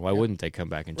deer around, why wouldn't they come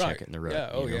back and check it in the rut? Yeah.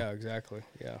 Oh, yeah. Exactly.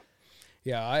 Yeah.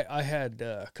 Yeah. I had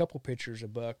a couple pictures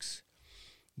of bucks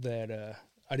that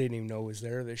I didn't even know was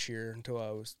there this year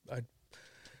until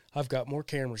I've got more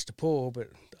cameras to pull, but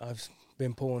I've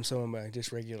been pulling some of my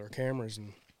just regular cameras,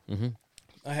 and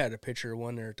I had a picture of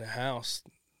one there at the house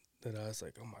that I was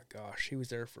like, oh my gosh, he was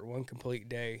there for one complete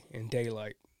day in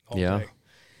daylight all day.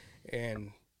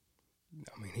 And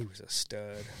I mean, he was a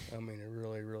stud. I mean, a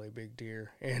really, really big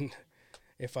deer. And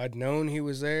if I'd known he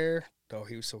was there,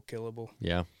 he was so killable.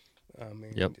 Yeah. I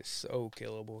mean, just so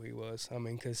killable he was. I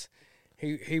mean, because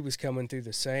he was coming through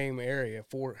the same area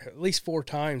at least 4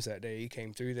 times that day. He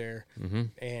came through there,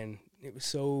 and it was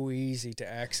so easy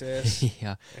to access.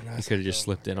 Yeah, and you could have just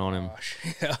slipped in on him.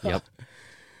 Yep.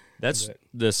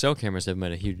 The cell cameras have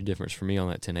made a huge difference for me on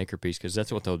that 10-acre piece, because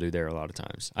that's what they'll do there a lot of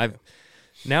times.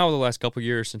 Now the last couple of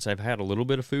years since I've had a little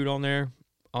bit of food on there,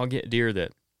 I'll get deer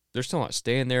that they're still not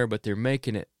staying there, but they're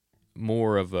making it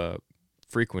more of a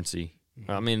frequency.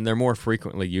 I mean, they're more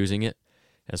frequently using it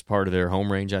as part of their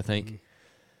home range, I think.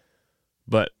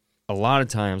 But a lot of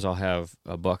times I'll have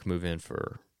a buck move in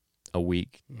for a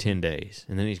week, 10 days,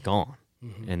 and then he's gone.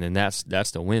 And then that's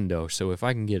the window. So if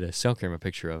I can get a cell camera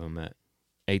picture of him at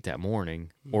 8 that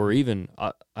morning, or even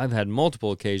I've had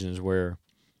multiple occasions where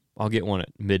I'll get one at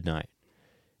midnight,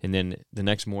 and then the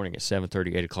next morning at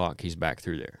 7:30, 8 o'clock, he's back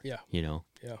through there. Yeah.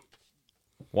 Yeah.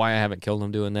 Why I haven't killed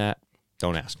him doing that,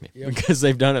 don't ask me. Because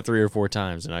they've done it 3 or 4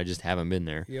 times, and I just haven't been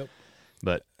there. Yep.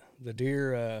 But the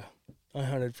deer I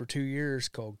hunted for 2 years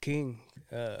called King,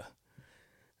 the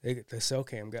cell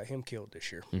cam got him killed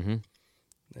this year.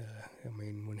 I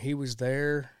mean, when he was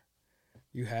there,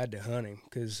 you had to hunt him,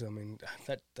 because, I mean,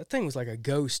 that thing was like a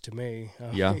ghost to me.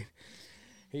 I mean,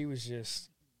 he was just,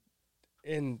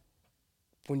 and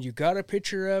when you got a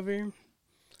picture of him,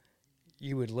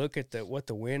 you would look at what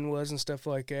the wind was and stuff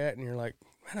like that, and you're like,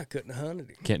 man, I couldn't have hunted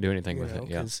him. Can't do anything with it,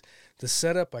 because the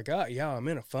setup I got, I'm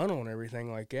in a funnel and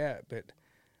everything like that, but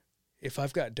if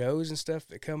I've got does and stuff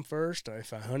that come first,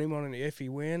 if I hunt him on an iffy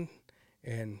wind,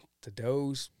 and the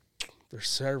does, there's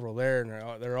several there,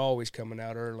 and they're always coming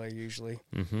out early usually,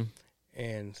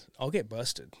 and I'll get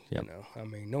busted. I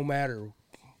mean, no matter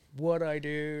what I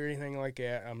do or anything like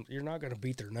that, you're not going to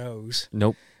beat their nose.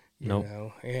 Nope. You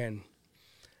know, and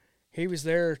he was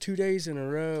there 2 days in a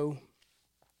row,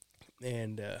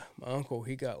 and my uncle,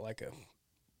 he got like a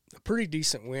pretty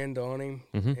decent wind on him,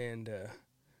 and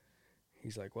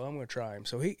he's like, well, I'm going to try him.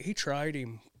 So he tried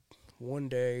him one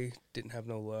day, didn't have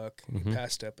no luck. He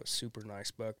passed up a super nice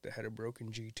buck that had a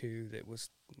broken G2 that was,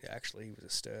 actually, he was a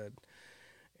stud.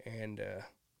 And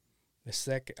I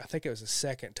think it was the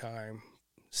second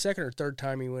or third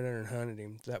time he went in and hunted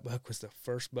him, that buck was the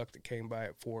first buck that came by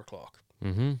at 4 o'clock.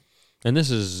 And this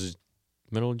is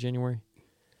middle of January?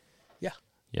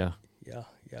 Yeah.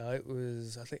 It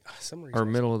was, I think, some reason. Or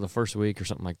middle of the first week or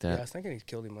something like that. Yeah, I was thinking he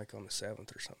killed him like on the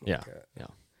 7th or something like that. Yeah.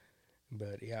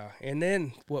 But, and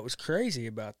then what was crazy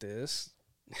about this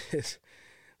is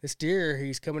this deer,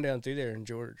 he's coming down through there in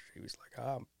Georgia. He was like,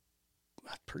 I'm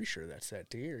pretty sure that's that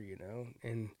deer,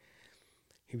 and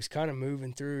he was kind of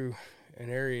moving through an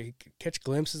area. He could catch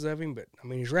glimpses of him, but, I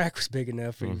mean, his rack was big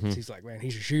enough, and he's like, man,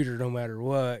 he's a shooter no matter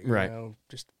what, you know,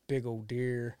 just big old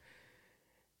deer.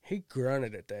 He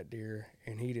grunted at that deer,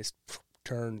 and he just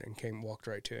turned and walked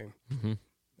right to him.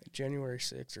 January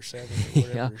 6th or 7th or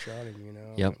whatever he shot him,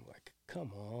 I'm like,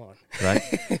 come on. Right?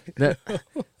 That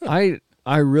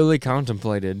I really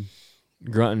contemplated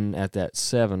grunting at that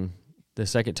 7 the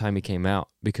second time he came out,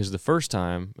 because the first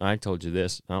time, I told you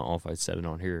this, I don't know if I said it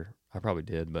on here, I probably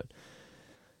did, but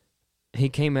he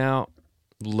came out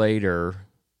later,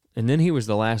 and then he was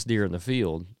the last deer in the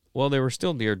field. Well, there were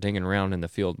still deer dinging around in the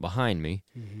field behind me,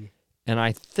 and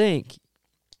I think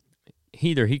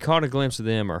either he caught a glimpse of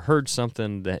them or heard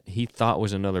something that he thought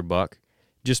was another buck,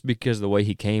 just because of the way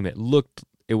he came, it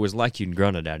was like you'd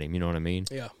grunted at him, you know what I mean?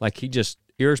 Yeah. Like he just,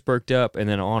 ears perked up and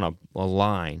then on a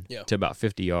line Yeah. to about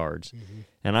 50 yards.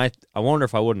 And I wonder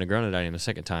if I wouldn't have grunted at him the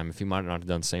second time, if he might not have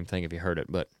done the same thing if he heard it,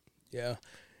 but Yeah.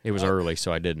 it was early,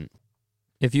 so I didn't.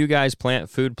 If you guys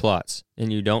plant food plots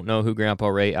and you don't know who Grandpa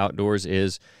Ray Outdoors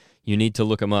is, you need to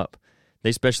look him up.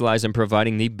 They specialize in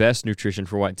providing the best nutrition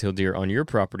for whitetail deer on your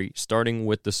property, starting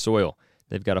with the soil.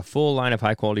 They've got a full line of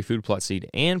high-quality food plot seed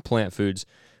and plant foods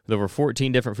with over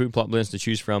 14 different food plot blends to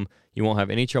choose from. You won't have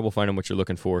any trouble finding what you're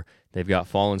looking for. They've got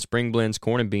fall and spring blends,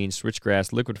 corn and beans,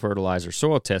 switchgrass, liquid fertilizer,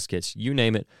 soil test kits, you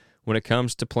name it. When it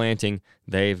comes to planting,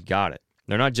 they've got it.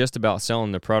 They're not just about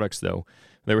selling their products, though.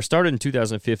 They were started in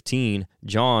 2015.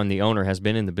 John, the owner, has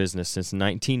been in the business since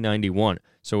 1991.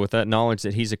 So with that knowledge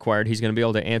that he's acquired, he's going to be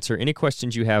able to answer any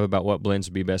questions you have about what blends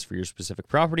would be best for your specific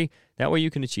property. That way you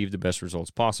can achieve the best results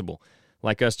possible.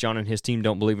 Like us, John and his team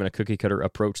don't believe in a cookie-cutter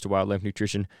approach to wildlife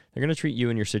nutrition. They're going to treat you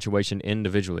and your situation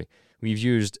individually. We've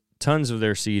used tons of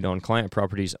their seed on client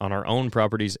properties, on our own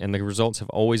properties, and the results have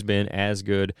always been as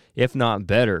good, if not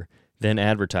better, than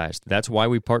advertised. That's why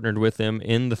we partnered with them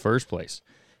in the first place.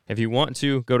 If you want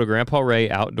to, go to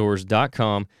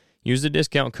GrandpaRayOutdoors.com, use the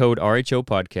discount code RHO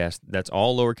Podcast. That's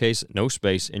all lowercase, no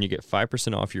space, and you get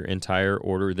 5% off your entire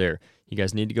order there. You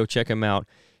guys need to go check them out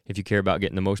if you care about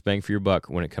getting the most bang for your buck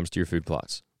when it comes to your food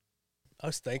plots. I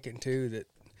was thinking, too, that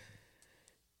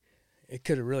it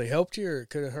could have really helped you or it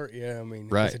could have hurt you. I mean,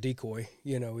 right. As a decoy,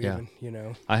 even.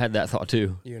 I had that thought,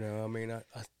 too. I mean,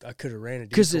 I could have ran a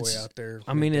decoy out there.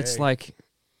 I mean, it's like,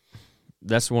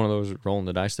 that's one of those rolling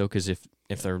the dice, though, because if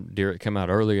they're deer that come out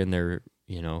early and they're,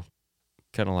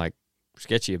 kind of like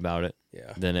sketchy about it,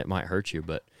 then it might hurt you.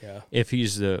 But if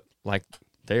he's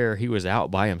he was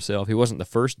out by himself. He wasn't the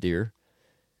first deer,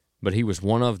 but he was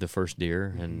one of the first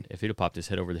deer. And if he'd have popped his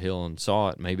head over the hill and saw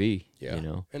it, maybe,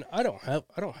 And I don't have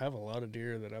a lot of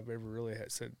deer that I've ever really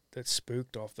had said that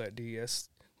spooked off that DS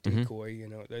decoy.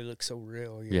 They look so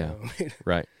real. You know?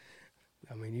 Right.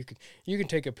 I mean, you can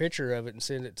take a picture of it and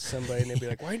send it to somebody, and they'd be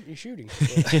like, "Why didn't you shoot him?"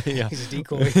 Yeah, he's a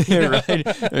decoy. Right.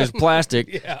 There's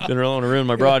plastic. Gonna want to ruin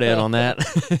my broadhead on that.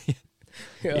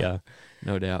 Yeah,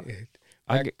 no doubt.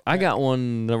 I got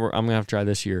one that I'm gonna have to try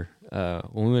this year.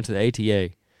 When we went to the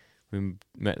ATA, we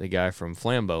met the guy from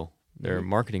Flambeau, their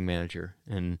marketing manager,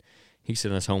 and he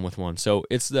sent us home with one. So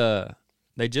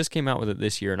they just came out with it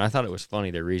this year, and I thought it was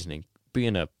funny, their reasoning.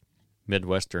 Being a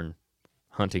Midwestern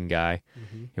hunting guy,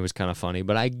 it was kind of funny,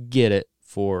 but I get it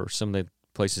for some of the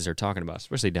places they're talking about,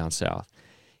 especially down south.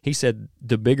 He said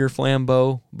the bigger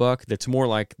Flambeau buck, that's more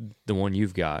like the one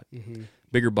you've got,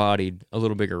 bigger bodied, a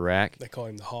little bigger rack. They call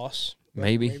him the Hoss.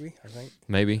 Maybe, I think.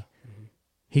 Maybe.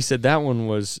 He said that one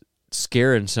was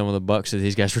scaring some of the bucks that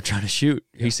these guys were trying to shoot.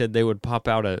 He said they would pop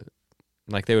out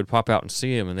and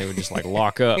see him, and they would just like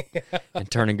lock up and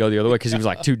turn and go the other way because he was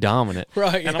like too dominant.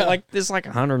 Right. And I'm like, this is like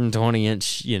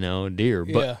 120-inch, deer.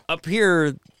 But up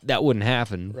here, that wouldn't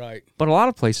happen. Right. But a lot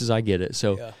of places, I get it.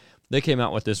 So they came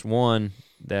out with this one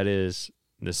that is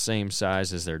the same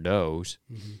size as their does,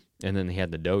 and then they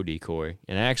had the doe decoy.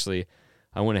 And actually,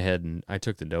 I went ahead and I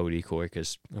took the doe decoy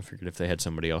because I figured if they had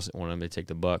somebody else that wanted them, they'd take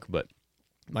the buck. But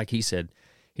like he said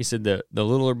the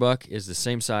littler buck is the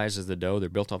same size as the doe. They're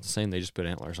built off the same. They just put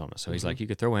antlers on it. So he's like, you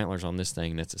could throw antlers on this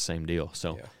thing, and it's the same deal.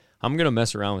 So I'm going to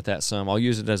mess around with that some. I'll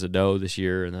use it as a doe this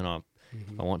year, and then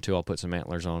if I want to, I'll put some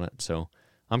antlers on it. So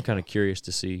I'm kind of curious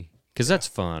to see, because that's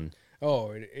fun.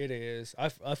 Oh, it is.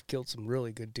 I've killed some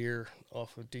really good deer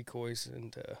off of decoys,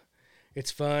 and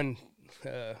it's fun.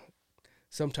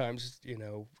 Sometimes,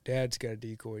 Dad's got a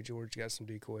decoy, George got some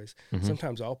decoys.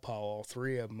 Sometimes I'll pile all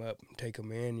three of them up and take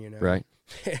them in, Right.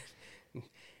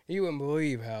 You wouldn't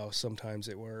believe how sometimes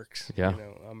it works. Yeah.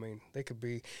 I mean, they could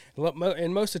be,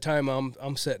 and most of the time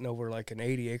I'm setting over like an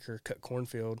 80-acre cut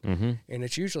cornfield, and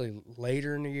it's usually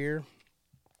later in the year,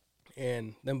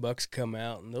 and them bucks come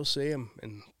out, and they'll see them,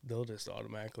 and they'll just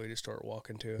automatically just start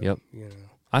walking to them. Yep.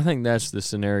 I think that's the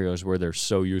scenarios where they're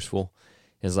so useful,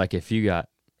 is like if you got,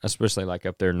 especially like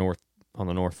up there north on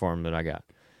the north farm that I got,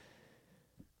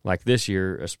 like this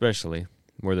year especially,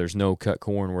 where there's no cut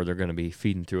corn where they're going to be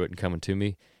feeding through it and coming to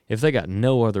me. If they got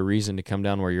no other reason to come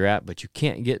down where you're at, but you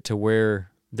can't get to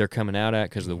where they're coming out at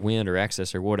because of the wind or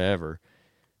access or whatever,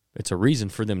 it's a reason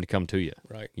for them to come to you.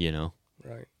 Right. You know?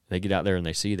 Right. They get out there and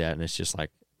they see that, and it's just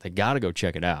like, they got to go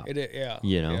check it out. Yeah.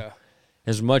 You know? Yeah.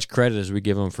 As much credit as we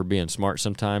give them for being smart,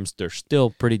 sometimes they're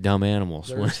still pretty dumb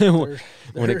animals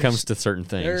when it comes to certain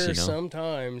things. There are you know?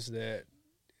 sometimes that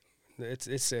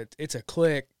it's a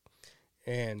click,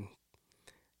 and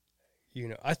you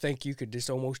know, I think you could just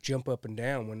almost jump up and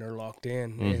down when they're locked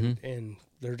in, and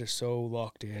they're just so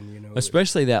locked in. You know,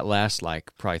 especially that last like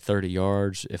probably 30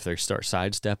 yards if they start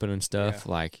sidestepping and stuff.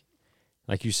 Yeah.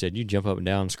 Like you said, you jump up and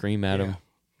down, scream at them,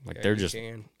 like they're just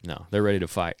they're ready to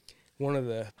fight.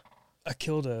 I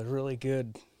killed a really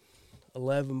good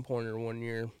 11-pointer one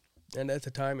year, and at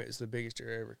the time it was the biggest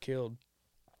deer I ever killed.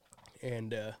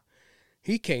 And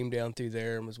he came down through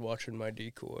there and was watching my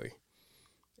decoy,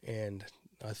 and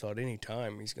I thought any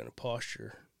time he's going to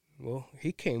posture. Well,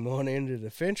 he came on into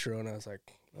the fence row, and I was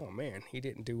like, oh, man, he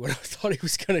didn't do what I thought he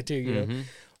was going to do. You know,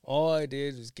 all I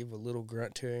did was give a little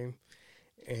grunt to him,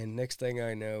 and next thing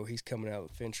I know, he's coming out of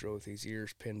the fence row with his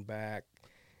ears pinned back,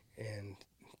 and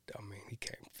I mean, he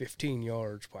came 15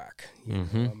 yards whack. You know,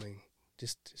 I mean,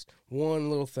 just one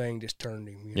little thing just turned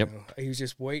him. You know, he was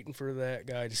just waiting for that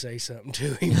guy to say something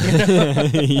to him.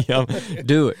 You know?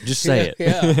 Do it. Just say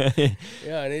it.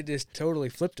 Yeah, and it just totally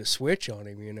flipped a switch on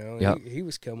him. You know, he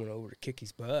was coming over to kick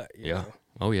his butt. You know?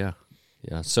 Oh yeah.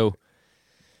 So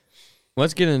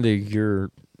let's get into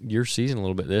your season a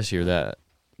little bit this year. That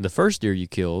the first deer you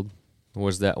killed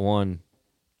was that one.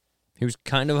 He was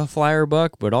kind of a flyer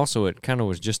buck, but also it kind of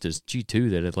was just his G2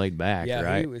 that had laid back, right?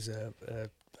 Yeah, he was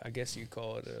I guess you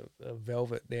call it a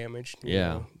velvet damage. You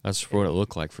know? That's what it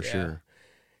looked like for sure.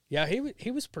 Yeah, he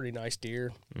was a pretty nice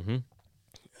deer. And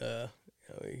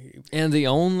the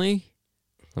only,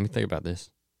 let me think about this,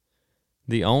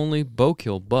 the only bow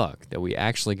kill buck that we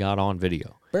actually got on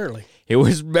video. Barely. It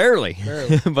was barely.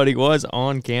 But he was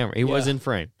on camera. He was in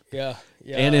frame. Yeah.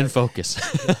 And in focus.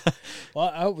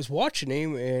 Well, I was watching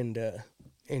him, and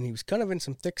he was kind of in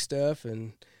some thick stuff,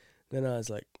 and then I was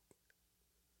like,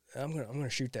 I'm gonna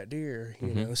shoot that deer,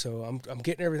 you know. So I'm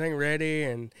getting everything ready,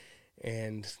 and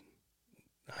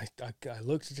I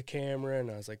looked at the camera, and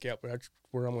I was like, yep, that's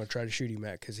where I'm gonna try to shoot him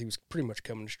at, because he was pretty much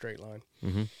coming in a straight line.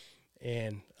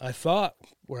 And I thought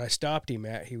where I stopped him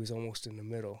at, he was almost in the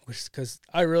middle, because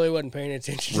I really wasn't paying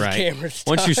attention to the camera at the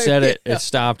Once time. you said it, it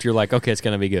stopped. You're like, okay, it's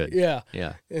going to be good. Yeah.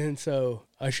 Yeah. And so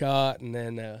I shot, and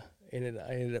then I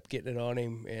ended up getting it on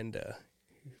him, and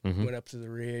went up to the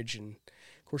ridge. And,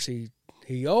 of course,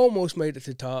 he almost made it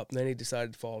to the top, and then he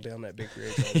decided to fall down that big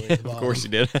ridge all the way to the bottom. Of course he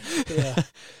did. Yeah.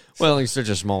 Well, he's such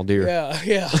a small deer.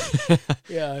 Yeah.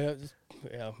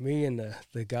 Yeah, me and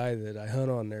the guy that I hunt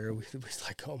on there, we was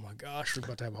like, oh my gosh, we're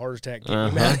about to have a heart attack getting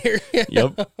him out of here.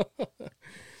 Yep.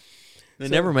 They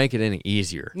never make it any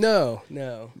easier. No.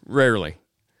 Rarely.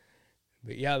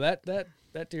 But yeah,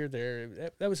 that deer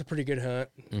there, that was a pretty good hunt.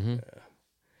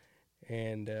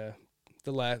 And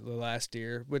the last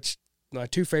deer, which my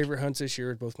two favorite hunts this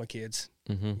year are both my kids.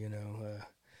 You know,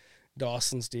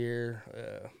 Dawson's deer.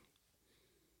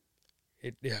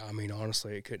 I mean,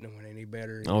 honestly, it couldn't have went any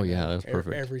better. Oh, yeah, that was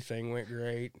perfect. Everything went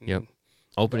great. Yep.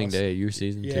 Opening day of your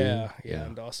season, too. Yeah,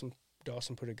 and Dawson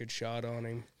put a good shot on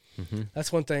him.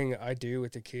 That's one thing I do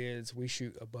with the kids. We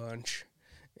shoot a bunch,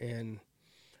 and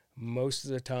most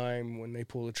of the time when they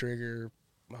pull the trigger,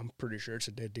 I'm pretty sure it's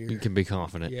a dead deer. You can be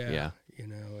confident. Yeah. You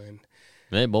know, and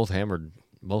they both hammered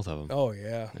both of them. Oh,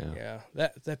 yeah.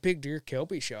 That big deer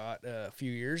Kelby shot a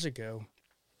few years ago,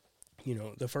 you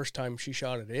know, the first time she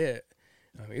shot at it,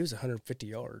 it was 150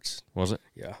 yards. Was it?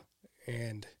 Yeah.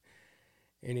 And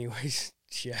anyways,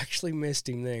 she actually missed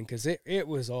him then, because it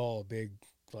was all big,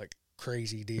 like,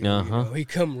 crazy deal. You know? He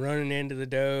come running into the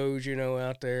does, you know,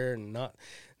 out there, and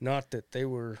not that they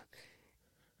were,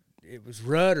 it was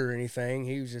rut or anything.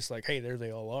 He was just like, hey, there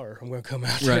they all are. I'm going to come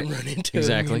out there and run into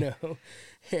them, you know.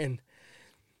 And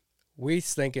we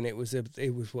was thinking it was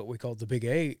what we called the Big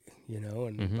 8, you know,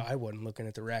 and I wasn't looking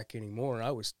at the rack anymore.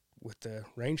 I was with the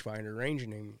rangefinder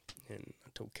ranging him, and I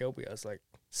told Kelby, I was like,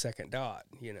 second dot,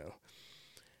 you know.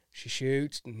 She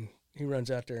shoots, and he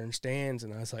runs out there and stands,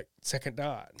 and I was like, second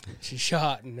dot. She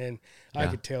shot, and then I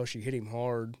could tell she hit him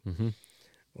hard.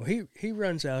 Well, he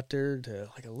runs out there to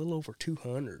like a little over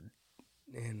 200,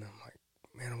 and I'm like,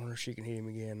 man, I wonder if she can hit him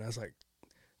again. And I was like,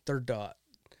 third dot.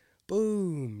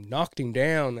 Boom, knocked him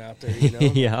down out there, you know.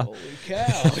 Yeah. Like, holy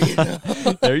cow, you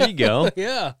know. There you go.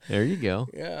 Yeah. There you go.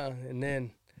 Yeah, and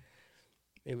then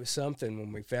it was something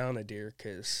when we found a deer,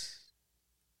 because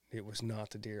it was not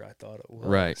the deer I thought it was.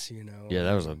 Right. You know. Yeah,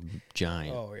 that was a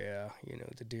giant. Oh, yeah. You know,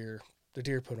 the deer the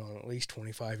deer put on at least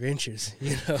 25 inches,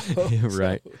 you know.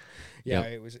 Right. So, yeah,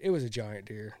 it was a giant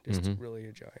deer, just really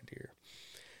a giant deer.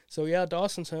 So yeah,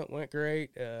 Dawson's hunt went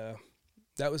great.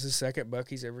 That was the second buck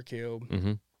he's ever killed,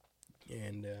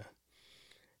 and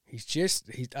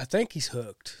I think he's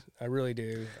hooked. I really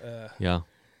do. Yeah.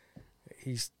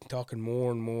 He's talking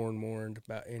more and more and more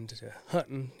into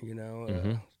hunting, you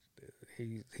know.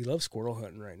 He loves squirrel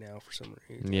hunting right now for some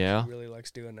reason. Yeah. He really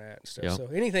likes doing that and stuff. Yep. So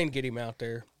anything to get him out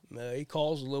there. He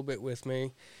calls a little bit with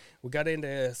me. We got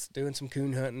into doing some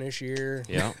coon hunting this year.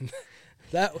 Yeah.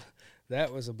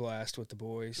 that was a blast with the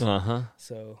boys.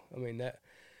 So, I mean,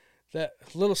 that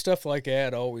little stuff like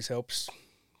that always helps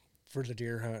for the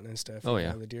deer hunting and stuff. Oh,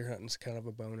 yeah. The deer hunting's kind of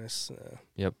a bonus.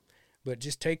 Yep. But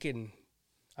just I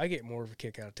get more of a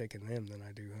kick out of taking them than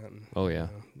I do hunting. Oh, yeah.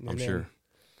 I'm sure.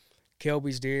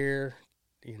 Kelby's deer,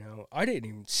 you know, I didn't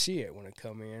even see it when it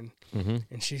come in.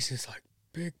 And she's just like,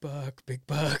 big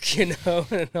buck, you know.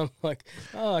 And I'm like,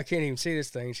 oh, I can't even see this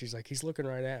thing. She's like, he's looking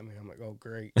right at me. I'm like, oh,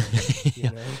 great.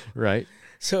 You know? Right.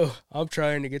 So I'm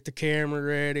trying to get the camera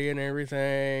ready and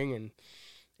everything.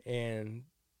 And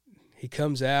he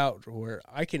comes out where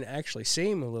I can actually see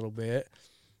him a little bit,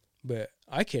 but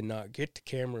I cannot get the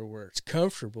camera where it's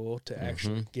comfortable to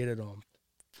actually get it on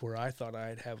where I thought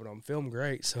I'd have it on film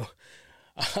great. So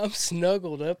I'm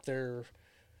snuggled up there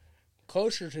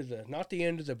closer to not the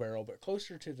end of the barrel, but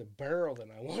closer to the barrel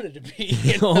than I wanted to be.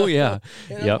 You know? Oh, yeah.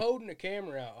 And I'm holding the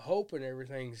camera out, hoping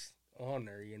everything's on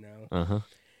there, you know.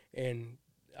 And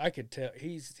I could tell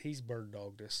he's bird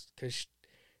dogged us because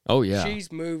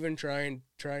she's moving, trying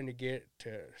to get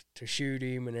to shoot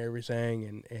him and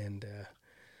everything. And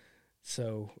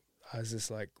so I was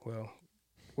just like, well,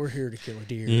 we're here to kill a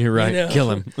deer. You're right. You know? Kill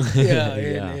him.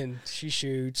 And she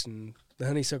shoots, and the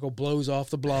honeysuckle blows off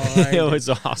the blind. It was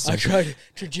awesome. I tried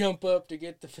to jump up to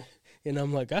get and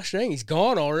I'm like, gosh dang, he's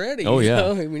gone already. Oh, yeah.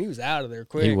 Know? I mean, he was out of there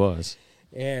quick. He was.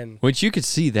 And which you could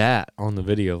see that on the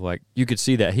video. Like, you could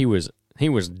see that he was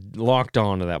locked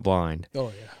onto that blind.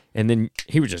 Oh, yeah. And then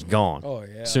he was just gone. Oh,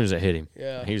 yeah. As soon as it hit him.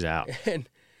 Yeah. He was out.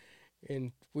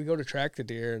 And we go to track the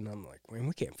deer, and I'm like, man,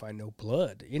 we can't find no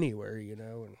blood anywhere, you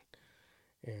know.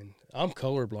 And I'm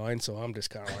colorblind, so I'm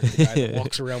just kind of like the guy that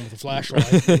walks around with a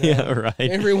flashlight. You know? Yeah, right.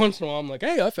 Every once in a while, I'm like,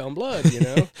 hey, I found blood, you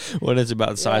know. When it's about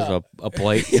the size of a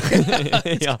plate.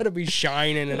 It's got to be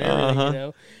shining and everything, you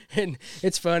know. And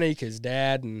it's funny because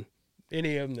Dad and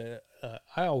any of them that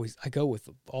I go with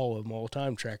all of them all the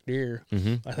time, track deer.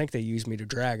 I think they use me to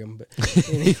drag them, but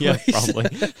anyways. Yeah, probably.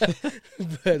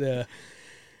 But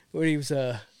when he was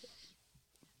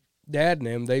Dad and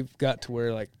them, they've got to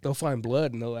where like they'll find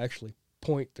blood and they'll actually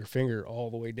point their finger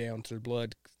all the way down to the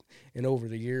blood. And over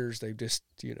the years, they've just,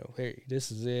 you know, hey,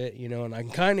 this is it, you know, and I can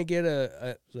kind of get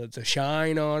the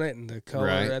shine on it and the color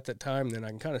at that time, then I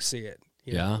can kind of see it,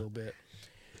 you know, a little bit.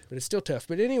 But it's still tough.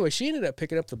 But anyway, she ended up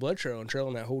picking up the blood trail and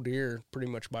trailing that whole deer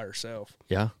pretty much by herself.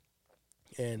 Yeah.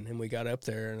 And then we got up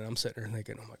there, and I'm sitting there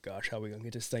thinking, oh, my gosh, how are we going to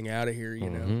get this thing out of here, you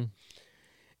know?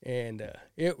 And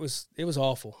it was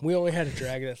awful. We only had to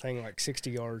drag that thing like 60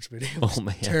 yards, but it was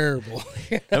terrible.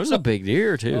 That was a big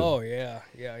deer, too. Oh, yeah.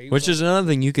 Yeah. Which is another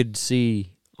thing you could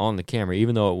see on the camera,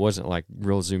 even though it wasn't like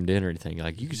real zoomed in or anything.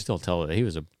 Like, you could still tell that he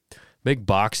was a big,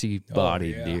 boxy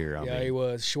bodied deer. I mean. He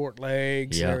was. Short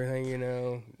legs and everything, you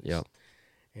know. Yep.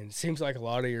 And it seems like a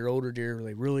lot of your older deer,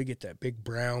 they really get that big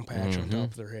brown patch on top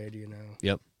of their head, you know.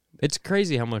 Yep. It's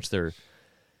crazy how much the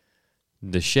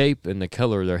shape and the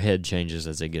color of their head changes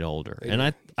as they get older.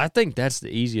 And I think that's the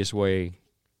easiest way,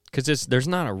 because there's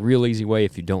not a real easy way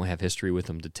if you don't have history with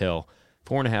them to tell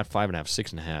 4.5,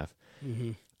 5.5,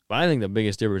 6.5. But I think the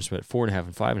biggest difference between 4.5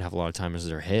 and 5.5 a lot of times is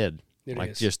their head.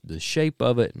 Just the shape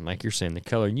of it, and like you're saying, the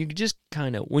color. And you can just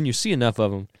kind of, when you see enough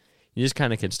of them, you just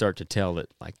kind of can start to tell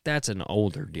that, like, that's an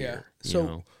older deer. Yeah. So you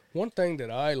know? One thing that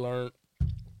I learned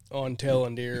on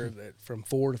telling deer that from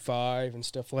 4 to 5 and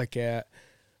stuff like that,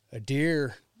 a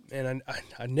deer, and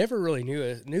I never really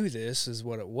knew this is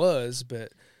what it was,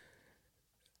 but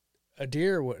a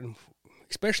deer,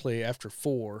 especially after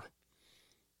 4,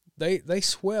 they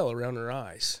swell around their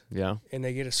eyes. Yeah. And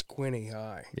they get a squinty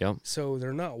eye. Yep. So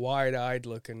they're not wide-eyed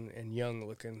looking and young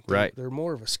looking. They're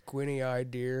more of a squinty-eyed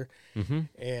deer.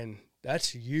 And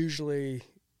that's usually,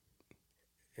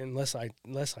 unless I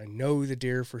know the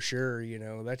deer for sure, you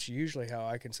know, that's usually how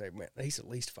I can say, man, he's at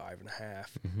least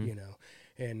 5.5, you know.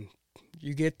 And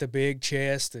you get the big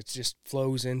chest that just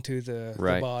flows into the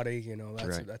body, you know,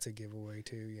 that's a giveaway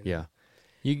too. You know?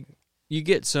 Yeah. You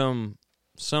get some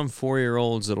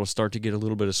 4-year-olds that'll start to get a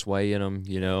little bit of sway in them,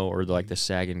 you know, or like the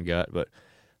sagging gut, but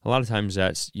a lot of times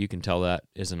you can tell that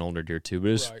is an older deer too.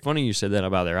 But it's funny you said that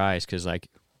about their eyes, because like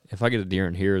if I get a deer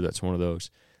in here that's one of those,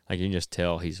 Like you can just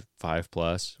tell he's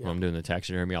 5+ when I'm doing the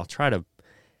taxidermy. I'll try to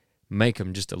make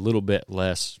him just a little bit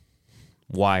less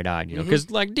wide-eyed, you know, because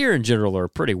like deer in general are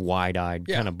pretty wide-eyed,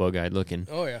 kind of bug-eyed looking.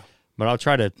 Oh yeah. But I'll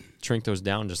try to shrink those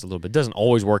down just a little bit. It doesn't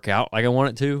always work out like I want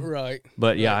it to. Right.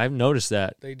 But yeah, I've noticed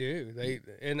that. They do.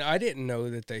 And I didn't know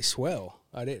that they swell.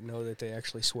 I didn't know that they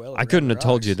actually swell. I couldn't have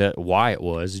told you that why it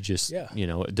was. Just, you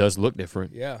know, it does look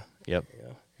different. Yeah. Yep.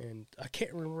 Yeah. And I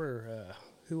can't remember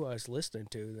who I was listening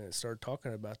to that started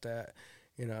talking about that.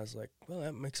 And I was like, well,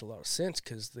 that makes a lot of sense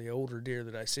because the older deer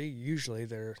that I see, usually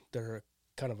they're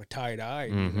kind of a tight-eyed,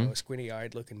 you know, a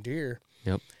squinty-eyed looking deer.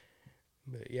 Yep.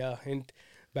 But yeah, and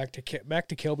back to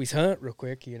Kelby's hunt real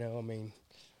quick. You know, I mean,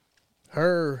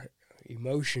 her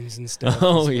emotions and stuff.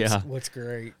 What's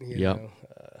great. You know,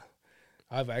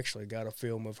 I've actually got a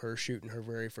film of her shooting her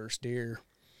very first deer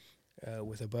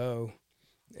with a bow,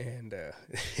 and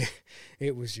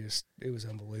it was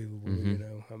unbelievable. You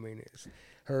know, I mean, it's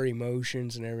her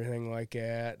emotions and everything like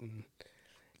that,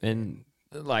 and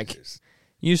like.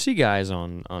 You see guys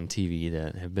on TV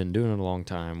that have been doing it a long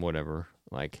time, whatever.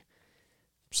 Like,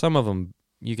 some of them,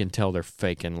 you can tell they're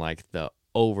faking, like, the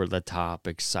over-the-top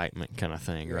excitement kind of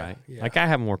thing, right? Yeah. Like, I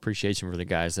have more appreciation for the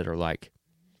guys that are, like,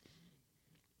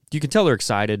 you can tell they're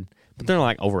excited, but they're,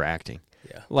 like, overacting.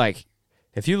 Yeah. Like,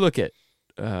 if you look at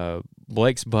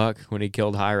Blake's buck when he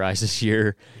killed High Rise this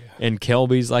year, and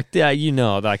Kelby's like, yeah, you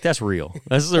know, like that's real.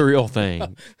 That's the real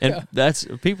thing. And that's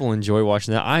people enjoy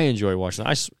watching that. I enjoy watching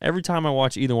that. Every time I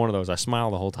watch either one of those, I smile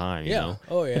the whole time. You know?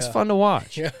 Oh yeah, it's fun to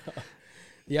watch.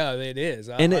 Yeah, it is.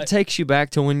 And it takes you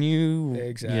back to when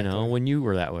you, you know, when you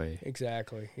were that way.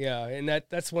 Exactly. Yeah, and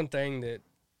that's one thing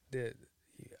that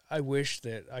I wish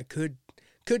that I could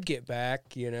get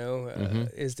back. You know,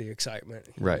 is the excitement.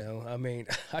 You know? I mean,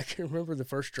 I can remember the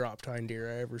first drop tine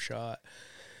deer I ever shot,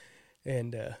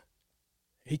 and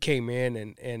he came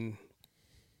in and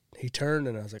he turned,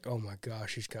 and I was like, oh, my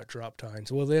gosh, he's got drop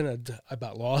tines. Well, then I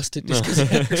about lost it just because he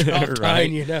had a drop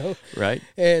tine, you know? Right.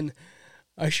 And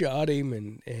I shot him,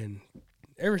 and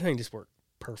everything just worked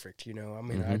perfect, you know? I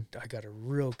mean, I got a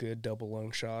real good double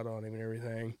lung shot on him and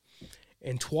everything.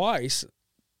 And twice,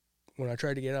 when I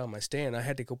tried to get out of my stand, I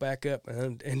had to go back up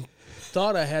and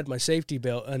thought I had my safety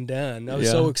belt undone. I was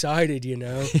so excited, you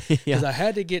know, because I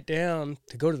had to get down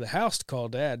to go to the house to call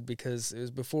Dad because it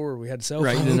was before we had cell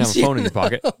phones. Right, you didn't have a phone in your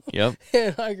pocket. Yep.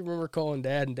 And I can remember calling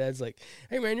Dad, and Dad's like,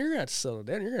 hey, man, you're going to have to settle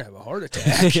down. You're going to have a heart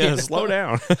attack. Slow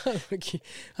down. I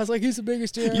was like, he's the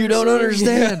biggest deer you don't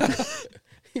understand.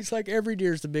 He's like, every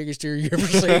deer's the biggest deer you ever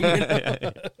seen.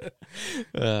 You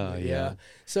know? Yeah.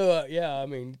 So, I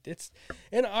mean,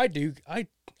 and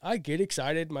I get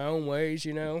excited my own ways,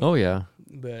 you know. Oh, yeah.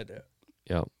 But,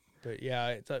 But,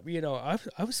 yeah, you know,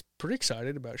 I was pretty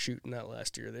excited about shooting that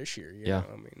last deer this year, you know.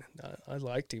 I mean, I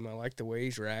liked him. I liked the way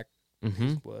he's racked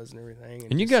was and everything.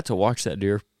 And you got to watch that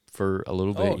deer for a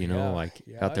little bit, you know,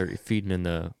 out there feeding in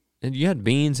the – and you had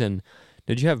beans and –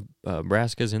 did you have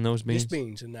brassicas in those beans? Just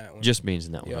beans in that one. Just beans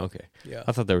in that one, okay. Yeah.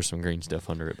 I thought there was some green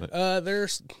stuff under it. But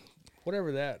there's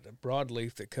whatever that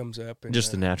broadleaf that comes up. And,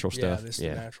 just the natural stuff.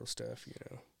 Yeah, the natural stuff, you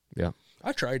know. Yeah.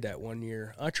 I tried that one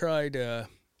year. I tried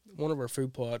one of our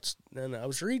food plots, and I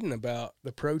was reading about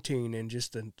the protein and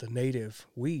just the native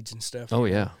weeds and stuff. Oh,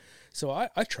 yeah. So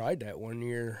I tried that one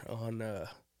year on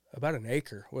about an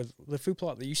acre with the food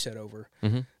plot that you set over.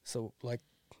 So, like,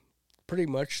 pretty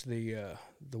much the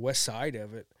west side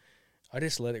of it, I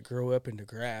just let it grow up into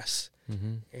grass.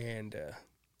 And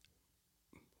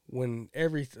when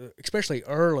especially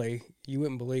early, you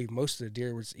wouldn't believe most of the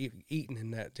deer was eating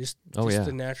in that, just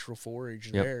the natural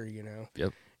forage there, you know.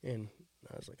 Yep. And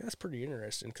I was like, that's pretty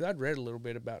interesting, because I'd read a little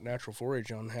bit about natural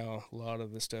forage on how a lot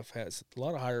of the stuff has a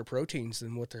lot of higher proteins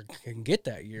than what they can get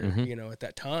that year, you know, at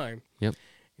that time. Yep.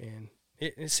 And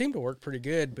it seemed to work pretty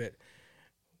good, but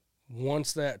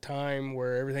once that time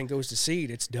where everything goes to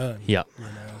seed, it's done. Yeah. You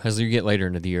know? As you get later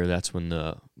into the year, that's when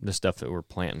the stuff that we're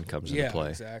planting comes into play. Yeah,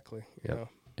 exactly. Yep. You know?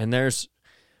 And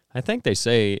I think they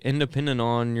say, independent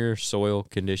on your soil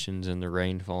conditions and the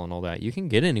rainfall and all that, you can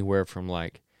get anywhere from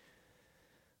like,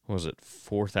 what was it,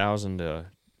 4,000 to,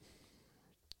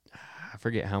 I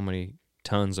forget how many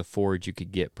tons of forage you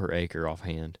could get per acre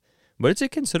offhand. But it's a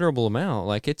considerable amount.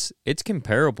 Like it's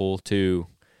comparable to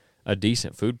a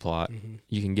decent food plot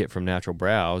you can get from natural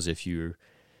browse if you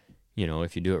do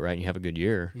it right and you have a good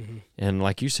year. And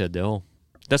like you said,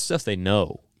 that's stuff they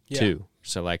know too.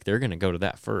 So like they're going to go to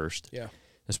that first. Yeah.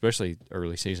 Especially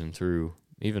early season through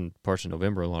even parts of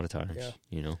November a lot of times,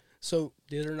 you know. So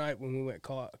the other night when we went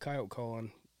coyote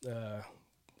calling,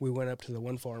 we went up to the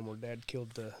one farm where Dad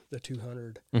killed the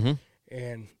 200.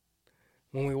 And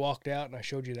when we walked out and I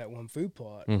showed you that one food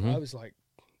plot, I was like,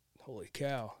 holy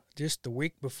cow. Just the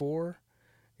week before,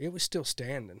 it was still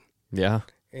standing. Yeah.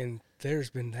 And there's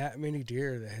been that many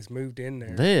deer that has moved in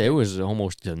there. It was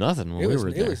almost nothing when we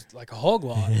were there. It was like a hog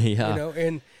lot. Yeah. You know,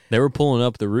 and they were pulling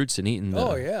up the roots and eating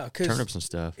the turnips and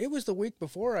stuff. It was the week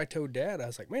before I told Dad, I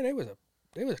was like, man, there was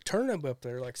a turnip up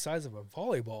there like size of a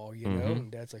volleyball, you know?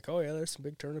 And Dad's like, oh, yeah, there's some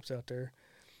big turnips out there.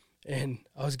 And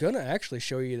I was going to actually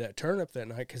show you that turnip that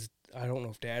night because I don't know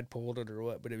if Dad pulled it or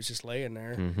what, but it was just laying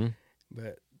there.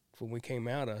 But when we came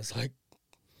out, I was like,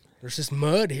 there's just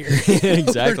mud here.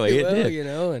 Exactly. It did. You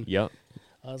know? And yep.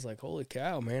 I was like, holy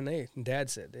cow, man. And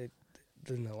Dad said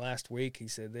in the last week, he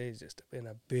said there's just been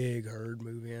a big herd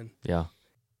move in. Yeah.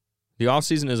 The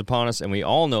off-season is upon us, and we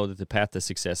all know that the path to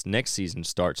success next season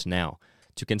starts now.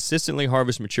 To consistently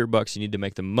harvest mature bucks, you need to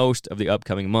make the most of the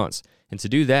upcoming months. And to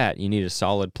do that, you need a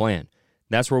solid plan.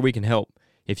 That's where we can help.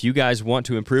 If you guys want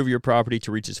to improve your property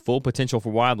to reach its full potential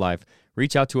for wildlife,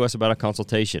 reach out to us about a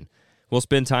consultation. We'll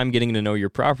spend time getting to know your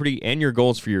property and your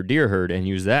goals for your deer herd and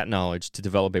use that knowledge to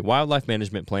develop a wildlife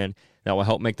management plan that will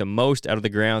help make the most out of the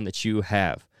ground that you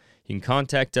have. You can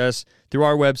contact us through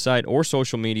our website or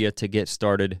social media to get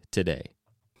started today.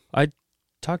 I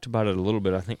talked about it a little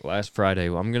bit, I think, last Friday.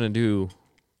 I'm going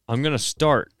to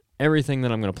start everything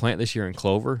that I'm going to plant this year in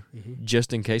clover,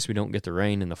 just in case we don't get the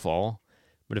rain in the fall.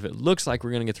 But if it looks like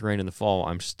we're going to get the rain in the fall,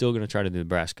 I'm still going to try to do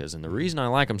the brassicas. And the reason I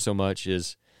like them so much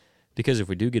is because if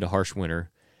we do get a harsh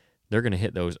winter, they're going to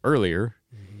hit those earlier.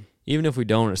 Even if we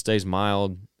don't, it stays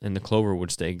mild, and the clover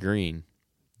would stay green.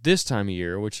 This time of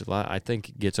year, which I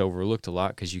think gets overlooked a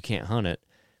lot because you can't hunt it,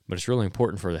 but it's really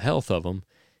important for the health of them,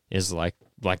 is like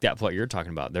that plot you're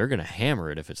talking about. They're going to hammer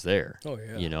it if it's there. Oh,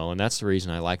 yeah. You know, and that's the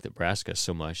reason I like the brassica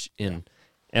so much in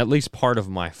at least part of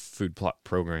my food plot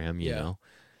program, you know.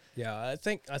 Yeah, I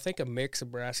think a mix of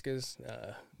brassicas,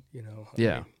 you know.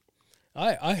 Yeah.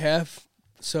 I have,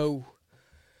 so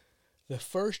the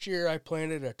first year I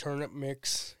planted a turnip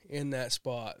mix in that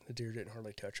spot, the deer didn't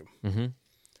hardly touch them.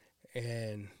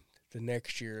 And the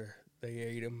next year they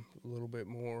ate them a little bit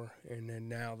more, and then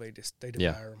now they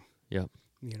devour them. Yeah.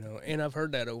 You know, and I've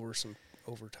heard that over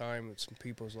time with some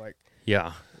people's like,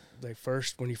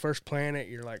 when you first plant it,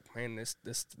 you're like, man,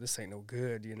 this ain't no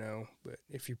good, you know. But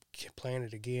if you plant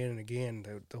it again and again,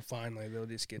 they'll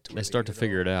just get to. They start to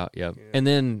figure it out, yeah. And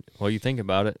then, well, you think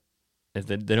about it, if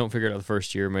they don't figure it out the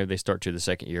first year, maybe they start to the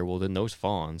second year. Well, then those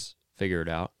fawns figure it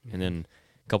out, and then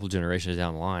a couple generations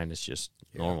down the line, it's just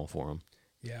normal for them.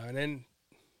 Yeah, and then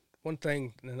one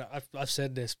thing, and I've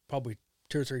said this probably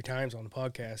 2 or 3 times on the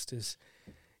podcast, is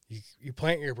you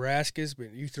plant your brassicas,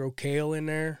 but you throw kale in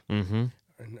there in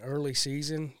early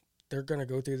season, they're going to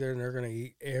go through there and they're going to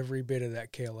eat every bit of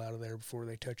that kale out of there before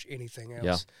they touch anything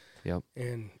else. Yeah. Yep.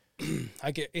 And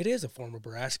it is a form of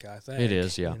brassica, I think. It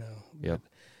is, yeah. You know?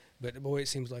 But boy, it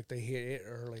seems like they hit it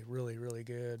early, really, really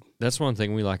good. That's one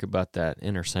thing we like about that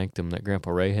inner sanctum that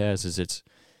Grandpa Ray has, is it's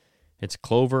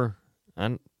clover,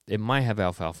 and it might have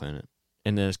alfalfa in it,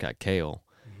 and then it's got kale.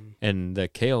 And the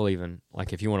kale, even,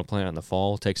 like if you want to plant it in the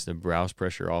fall, takes the browse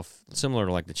pressure off, similar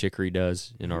to like the chicory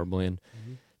does in our blend.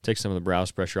 Takes some of the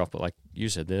browse pressure off, but like you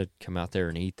said, they'd come out there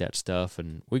and eat that stuff.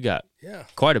 And we got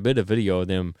quite a bit of video of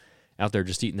them out there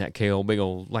just eating that kale, big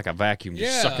old, like a vacuum,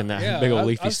 just sucking that big old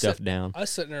leafy stuff down. I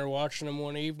was sitting there watching them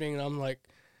one evening, and I'm like,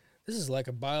 this is like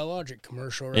a biologic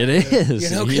commercial, right? It is.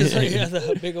 You know, because they have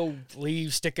the big old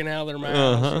leaves sticking out of their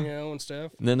mouths, you know, and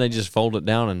stuff. And then they just fold it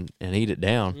down and eat it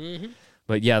down.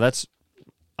 But yeah,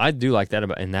 I do like that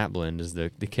about in that blend, is the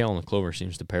kale and the clover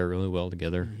seems to pair really well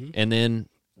together. And then,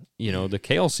 you know, the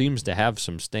kale seems to have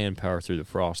some stand power through the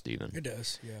frost even. It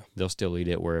does, yeah. They'll still eat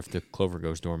it, where if the clover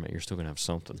goes dormant, you're still going to have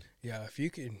something. Yeah,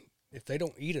 if they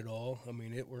don't eat it all, I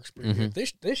mean, it works pretty good.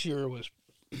 This year was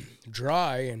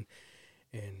dry, and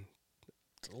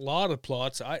a lot of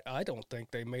plots, I don't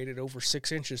think they made it over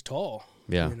 6 inches tall.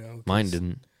 Yeah, you know, mine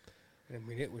didn't. I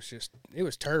mean, it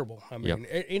was terrible. I mean,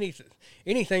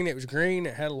 anything that was green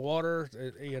that had water,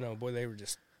 you know, boy, they were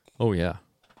just. Oh yeah.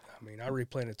 I mean, I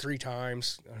replanted 3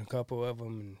 times on a couple of them,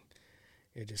 and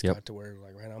it just got to where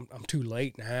like, man, I'm too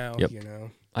late now. You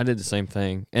know. I did the same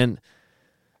thing, and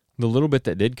the little bit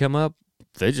that did come up,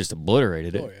 they just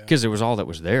obliterated it because it was all that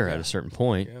was there at a certain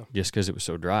point, just because it was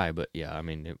so dry. But yeah, I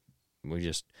mean, we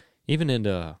just even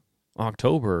into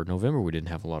October, November, we didn't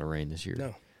have a lot of rain this year.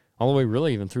 No. All the way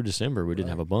really even through December, we didn't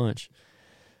have a bunch.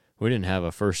 We didn't have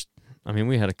a first, I mean,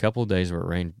 we had a couple of days where it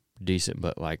rained decent,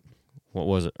 but like, what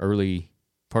was it, early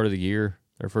part of the year,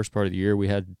 or first part of the year, we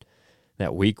had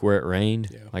that week where it rained,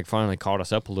 like finally caught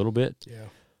us up a little bit.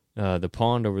 Yeah. The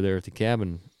pond over there at the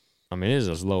cabin, I mean, it is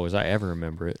as low as I ever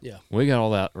remember it. Yeah. We got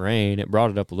all that rain, it brought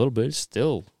it up a little bit. It's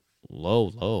still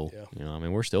low. Yeah. You know, I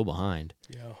mean, we're still behind.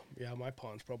 Yeah. Yeah, my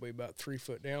pond's probably about 3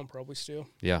 foot down, probably still.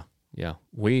 Yeah, yeah.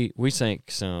 We sank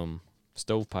some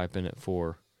stovepipe in it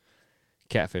for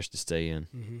catfish to stay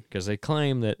in because they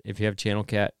claim that if you have channel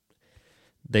cat,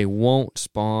 they won't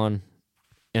spawn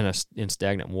in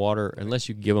stagnant water unless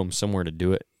you give them somewhere to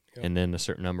do it, and then a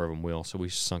certain number of them will. So we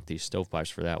sunk these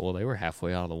stovepipes for that. Well, they were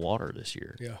halfway out of the water this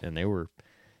year, and they were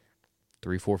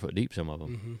 3-4 foot deep. Some of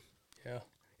them, yeah.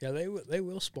 They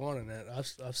will spawn in that.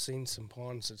 I've seen some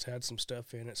ponds that's had some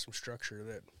stuff in it, some structure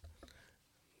that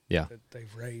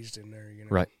they've raised in there. You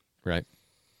know, right.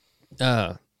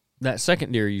 That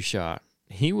second deer you shot,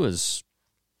 he was,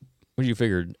 what you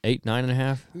figured, 8,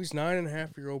 9.5? He was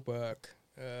 9.5-year-old buck.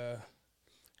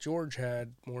 George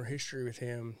had more history with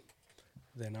him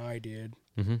than I did.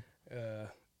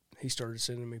 He started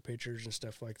sending me pictures and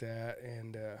stuff like that,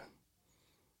 and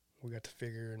we got to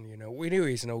figure, and, you know, we knew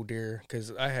he's an old deer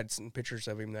because I had some pictures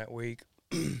of him that week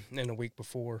and the week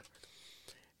before,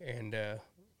 and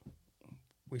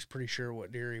we was pretty sure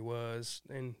what deer he was.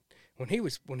 And when he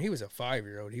was a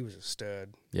 5-year-old, he was a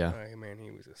stud. Yeah. Man, he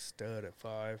was a stud at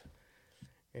 5.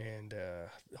 And I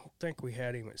think we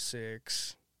had him at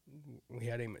 6. We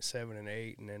had him at 7 and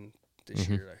 8, and then this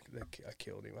year I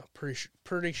killed him. I'm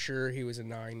pretty sure he was a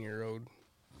 9-year-old.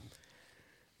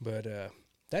 But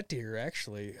that deer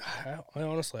actually,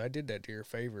 I did that deer a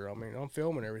favor. I mean, I'm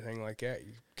filming everything like that.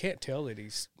 You can't tell that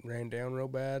he's ran down real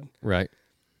bad. Right.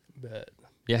 But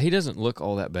yeah, he doesn't look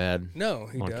all that bad. No,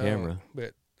 he on don't. Camera.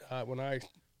 But when I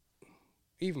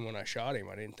shot him,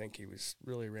 I didn't think he was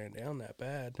really ran down that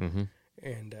bad.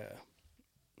 And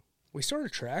we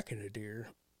started tracking a deer,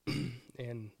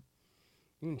 and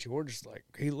even George, like,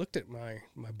 he looked at my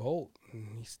bolt, and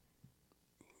he's,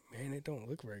 man, it don't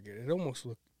look very good. It almost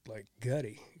looked like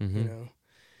gutty, you know.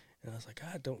 And I was like,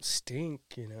 it don't stink,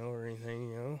 you know, or anything,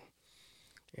 you know.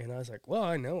 And I was like, well,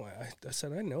 I know. I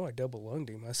said, I know I double lunged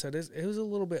him. I said, it was a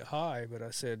little bit high, but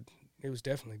I said, it was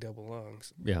definitely double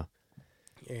lungs. Yeah.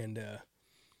 And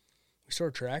we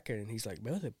started tracking, and he's like,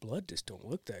 man, the blood just don't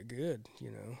look that good,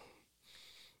 you know.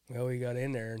 Well, he got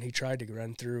in there, and he tried to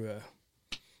run through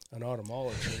an autumn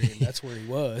olive tree, and that's where he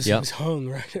was. He was hung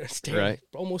right,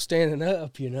 almost standing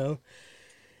up, you know.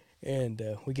 And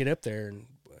we get up there,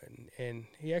 and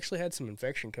he actually had some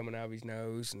infection coming out of his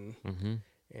nose, and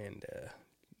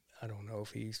I don't know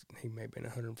if he may have been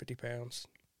 150 pounds,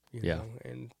 you know.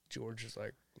 And George is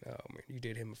like, oh, man, you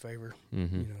did him a favor. You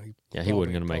know, he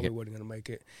wasn't going to make it. Wasn't going to make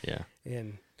it. Yeah.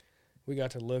 And we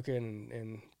got to looking,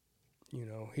 and you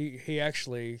know, he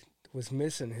actually was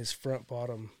missing his front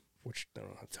bottom, which I don't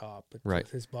know, top, but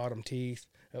his bottom teeth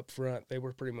up front, they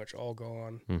were pretty much all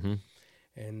gone.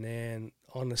 And then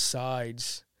on the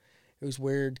sides, it was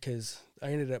weird because I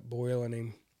ended up boiling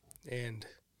him, and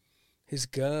his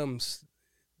gums,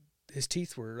 his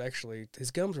teeth were actually,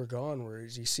 his gums were gone,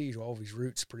 whereas you see all of his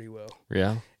roots pretty well.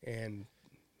 Yeah. And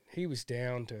he was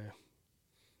down to,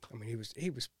 I mean, he was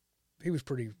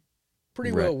pretty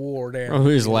well wore down. Oh,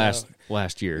 his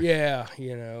last year. Yeah,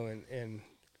 you know, and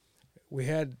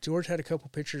George had a couple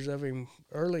pictures of him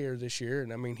earlier this year,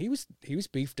 and I mean, he was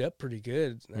beefed up pretty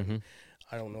good.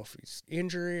 I don't know if it's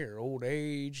injury or old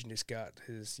age, and just got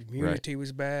his immunity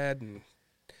was bad,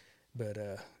 but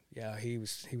yeah, he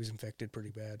was infected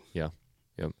pretty bad. Yeah,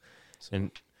 yep. So.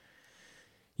 And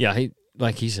yeah, he,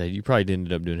 like he said, you probably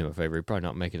ended up doing him a favor. You're probably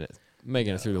not making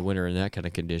it through the winter in that kind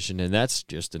of condition, and that's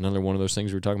just another one of those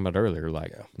things we were talking about earlier.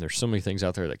 Like, there's so many things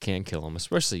out there that can kill them,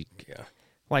 especially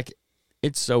like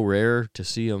it's so rare to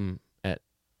see them at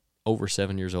over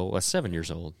 7 years old. That's 7 years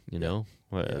old, you know.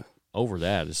 Over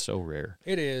that is so rare.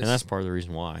 It is, and that's part of the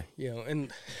reason why. You know, and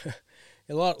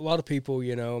a lot of people,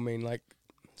 you know, I mean, like,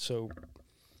 so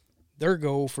their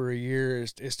goal for a year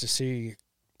is to see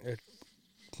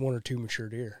 1 or 2 mature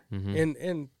deer, and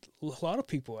a lot of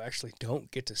people actually don't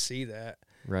get to see that.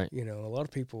 Right. You know, a lot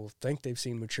of people think they've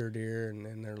seen mature deer, and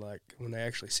then they're like, when they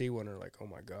actually see one, they're like, oh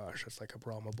my gosh, that's like a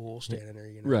Brahma bull standing there,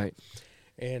 you know. Right.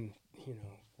 And you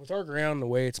know, with our ground, the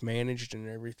way it's managed and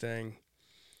everything,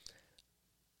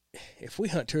 if we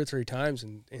hunt 2 or 3 times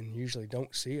and usually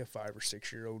don't see a 5 or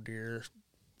 6 year old deer,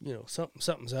 you know,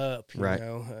 something's up, you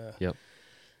know. Yep.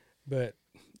 But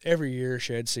every year,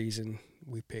 shed season,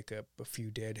 we pick up a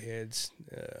few deadheads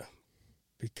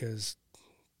because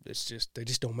it's just, they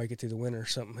just don't make it through the winter.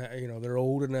 Something, you know, they're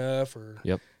old enough, or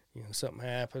you know, something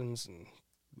happens,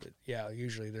 but yeah,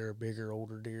 usually they're a bigger,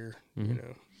 older deer. You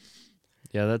know.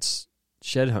 Yeah, that's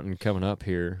shed hunting coming up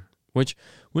here. Which,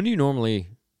 when do you normally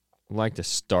like to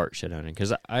start shed hunting?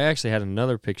 Because I actually had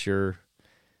another picture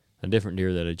a different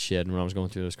deer that had shed when I was going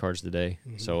through those cards today.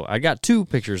 Mm-hmm. So I got 2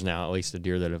 pictures now, at least, of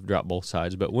deer that have dropped both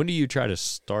sides. But when do you try to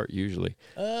start usually?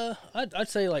 I'd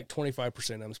say like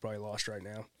 25% of them's probably lost right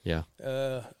now. Yeah.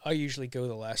 I usually go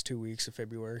the last 2 weeks of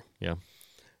February. Yeah.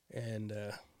 And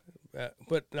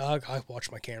but I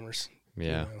watch my cameras.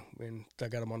 Yeah. And I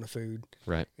got them on the food.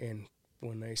 Right. And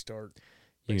when they start,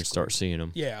 you can start seeing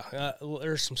them. Yeah.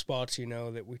 There's some spots,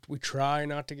 that we try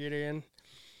not to get in,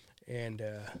 and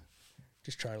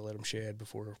just try to let them shed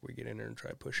before we get in there and try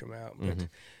to push them out. But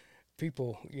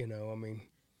people,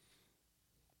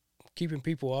 keeping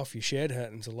people off your shed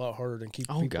hunting is a lot harder than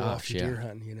keeping people off your deer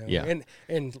hunting. Yeah.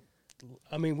 And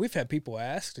I mean, we've had people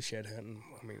ask to shed hunt, and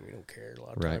I mean, we don't care a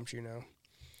lot of times,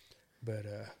 But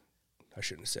I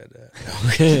shouldn't have said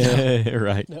that. No.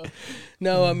 Right.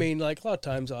 No, I mean, like a lot of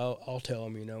times I'll tell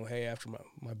them, hey, after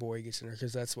my boy gets in there,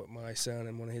 because that's what my son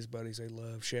and one of his buddies, they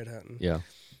love shed hunting. Yeah.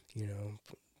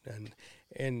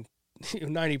 And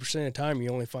 90% of the time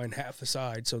you only find half the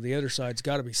side, so the other side's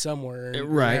got to be somewhere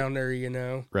around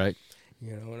there, Right.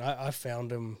 And I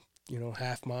found them,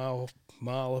 half mile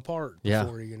apart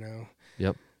before,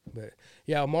 Yep. But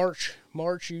yeah, March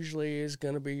usually is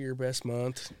going to be your best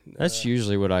month. That's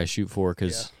usually what I shoot for,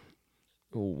 because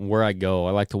where I go,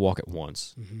 I like to walk it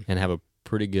once and have a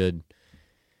pretty good,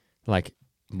 like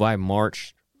by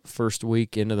March, first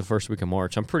week into the first week of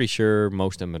March, I'm pretty sure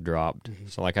most of them have dropped.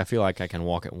 So like I feel like I can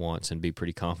walk it once and be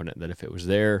pretty confident that if it was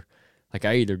there, like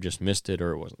I either just missed it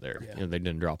or it wasn't there. Yeah. They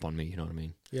didn't drop on me. You know what I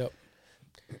mean? Yep.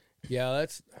 Yeah,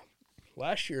 that's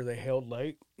last year they held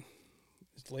late.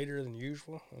 It's later than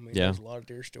usual. I mean, there's a lot of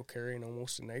deer still carrying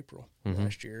almost in April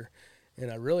last year.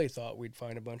 And I really thought we'd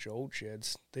find a bunch of old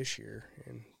sheds this year,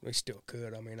 and we still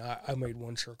could. I mean, I made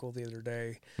one circle the other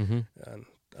day, and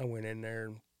I went in there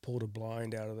and pulled a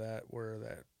blind out of that where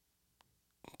that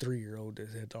 3-year-old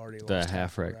had already lost the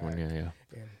half rack one, yeah.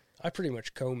 And I pretty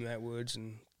much combed that woods,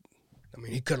 and I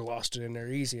mean, he could have lost it in there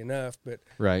easy enough, but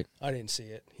I didn't see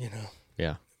it,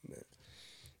 Yeah. But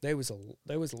there was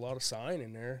a lot of sign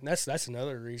in there. And that's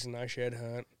another reason I shed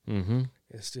hunt. Mm-hmm.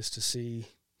 It's just to see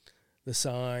the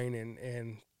sign,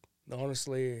 and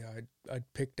honestly,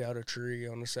 I'd picked out a tree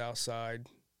on the south side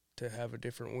to have a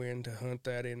different wind to hunt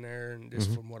that in there, and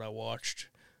just from what I watched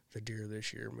the deer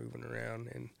this year moving around,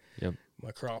 and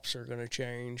my crops are going to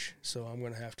change, so I'm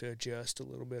going to have to adjust a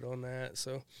little bit on that.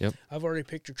 So I've already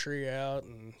picked a tree out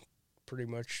and pretty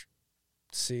much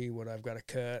see what I've got to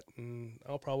cut, and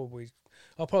I'll probably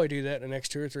do that in the next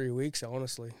 2 or 3 weeks,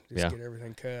 honestly, just get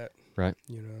everything cut. Right.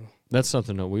 That's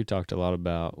something that we talked a lot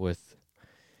about with,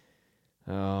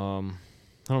 I don't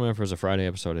remember if it was a Friday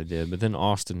episode I did, but then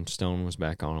Austin Stone was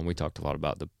back on, and we talked a lot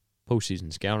about the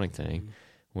postseason scouting thing.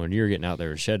 When you're getting out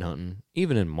there shed hunting,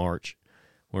 even in March,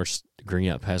 where green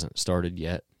up hasn't started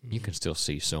yet, you can still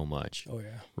see so much. Oh,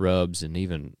 yeah. Rubs and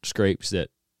even scrapes that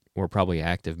were probably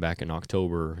active back in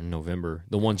October and November,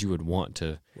 the ones you would want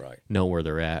to know where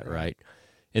they're at, right?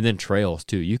 And then trails,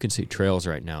 too. You can see trails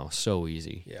right now so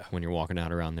easy when you're walking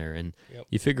out around there. And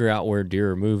you figure out where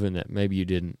deer are moving that maybe you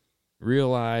didn't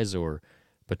realize, or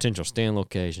potential stand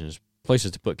locations,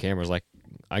 places to put cameras. Like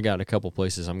I got a couple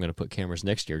places I'm going to put cameras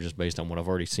next year just based on what I've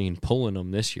already seen pulling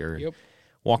them this year. And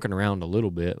walking around a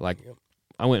little bit. Like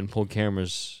I went and pulled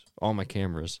cameras, all my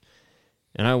cameras,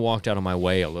 and I walked out of my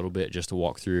way a little bit just to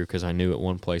walk through because I knew at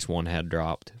one place one had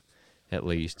dropped at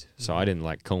least. So I didn't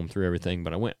like comb through everything,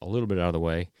 but I went a little bit out of the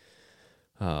way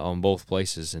on both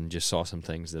places and just saw some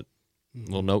things that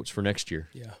little notes for next year.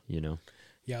 Yeah.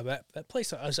 Yeah, that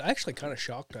place, I was actually kind of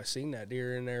shocked I seen that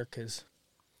deer in there because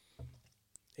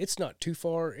it's not too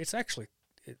far. It's actually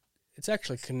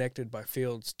connected by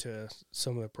fields to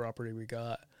some of the property we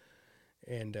got.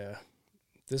 And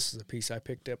this is a piece I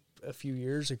picked up a few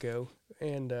years ago,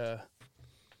 and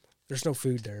there's no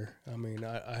food there. I mean,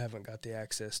 I haven't got the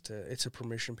access to, it's a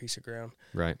permission piece of ground,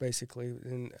 basically,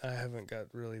 and I haven't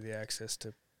got really the access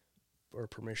to or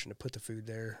permission to put the food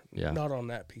there, not on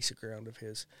that piece of ground of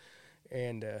his.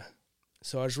 And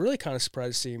so I was really kind of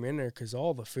surprised to see him in there because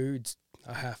all the food's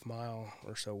a half mile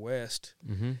or so west.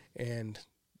 And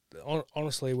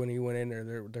honestly, when he went in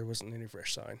there wasn't any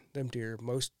fresh sign. Them deer,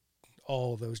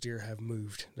 all of those deer have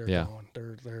moved. They're gone.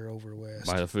 They're over west.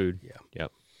 By the food. Yeah.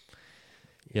 Yep.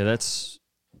 Yeah, that's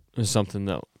something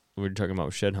that we were talking about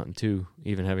with shed hunting too,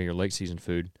 even having your late season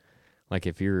food. Like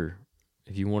if you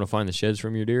want to find the sheds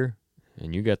from your deer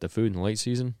and you got the food in the late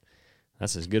season,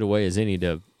 that's as good a way as any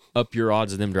to up your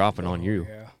odds of them dropping on you,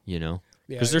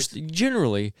 Because there's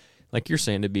generally, like you're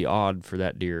saying, it'd be odd for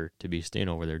that deer to be staying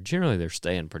over there. Generally, they're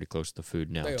staying pretty close to the food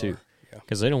now, too.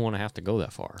 Because they don't want to have to go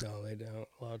that far. No, they don't.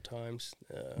 A lot of times.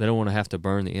 They don't want to have to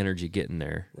burn the energy getting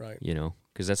there. Right.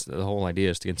 because that's the whole idea,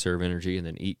 is to conserve energy and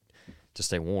then eat to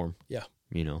stay warm. Yeah.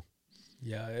 You know.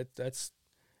 Yeah, that's,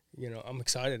 I'm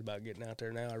excited about getting out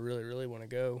there now. I really, really want to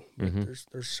go. But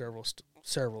there's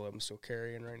several of them still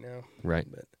carrying right now. Right.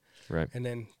 But, right. And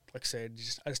then, like I said,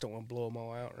 I just don't want to blow them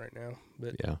all out right now.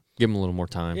 But yeah, give them a little more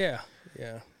time. Yeah.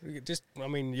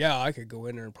 I could go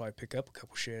in there and probably pick up a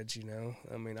couple sheds,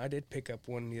 I did pick up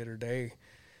one the other day,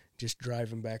 just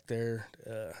driving back there.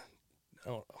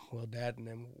 Dad and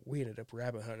them, we ended up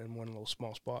rabbit hunting in one little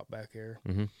small spot back there.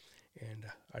 Mm-hmm. And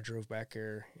I drove back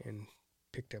there and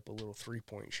picked up a little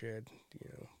 3-point shed,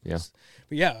 Yeah.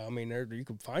 But yeah, you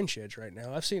can find sheds right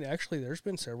now. I've seen, actually, there's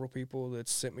been several people that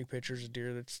sent me pictures of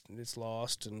deer that's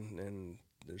lost, and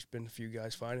there's been a few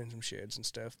guys finding some sheds and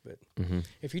stuff. But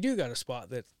if you do got a spot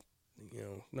that,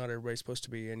 not everybody's supposed to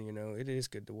be in, it is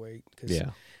good to wait, because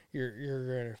you're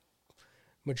going to,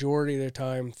 majority of the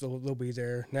time, they'll be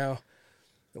there. Now,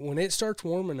 when it starts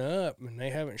warming up and they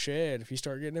haven't shed, if you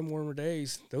start getting them warmer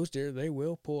days, those deer, they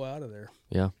will pull out of there.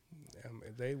 Yeah.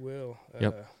 They will.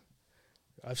 Yep.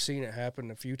 I've seen it happen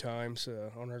a few times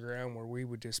on our ground where we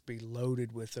would just be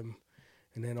loaded with them,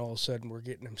 and then all of a sudden we're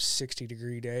getting them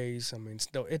 60-degree days.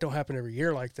 It don't happen every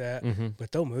year like that,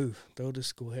 but they'll move. They'll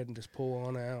just go ahead and just pull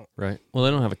on out. Right. Well, they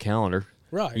don't have a calendar.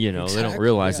 Right. They don't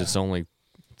realize it's only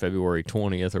February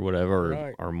 20th or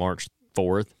whatever, or March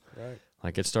 4th. Right.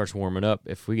 Like, it starts warming up.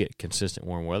 If we get consistent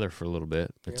warm weather for a little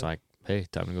bit, it's like, hey,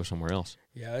 time to go somewhere else.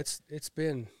 Yeah, it's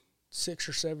been 6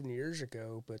 or 7 years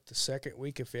ago, but the second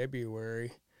week of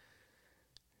February,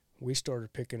 we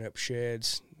started picking up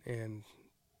sheds, and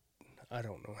I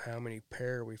don't know how many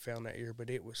pair we found that year,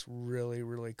 but it was really,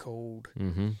 really cold,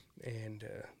 and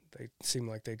they seemed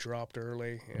like they dropped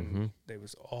early, and they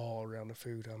was all around the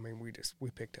food.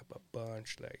 We picked up a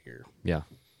bunch that year. Yeah,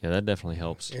 that definitely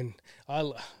helps. And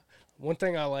one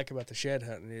thing I like about the shed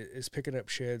hunting is picking up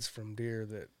sheds from deer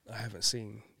that I haven't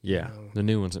seen. Yeah, the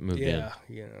new ones that moved in.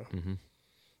 Yeah,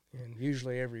 And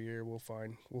usually every year we'll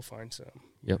find some.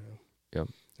 Yep.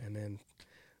 And then,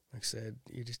 like I said,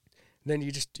 you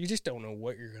just don't know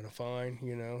what you're gonna find.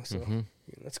 So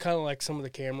it's kind of like some of the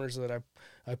cameras that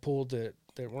I pulled that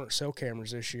weren't cell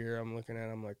cameras this year. I'm looking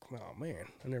at, I'm like, oh man,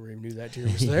 I never even knew that deer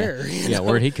was there.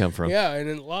 Where'd he come from? Yeah, and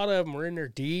then a lot of them were in there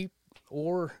deep,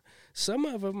 or some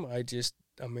of them I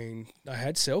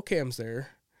had cell cams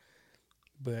there,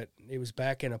 but it was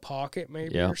back in a pocket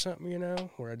maybe or something,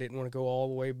 where I didn't want to go all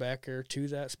the way back there to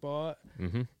that spot,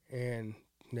 and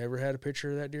never had a picture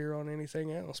of that deer on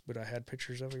anything else, but I had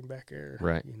pictures of him back there,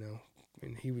 right?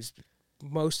 And he was,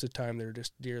 most of the time they're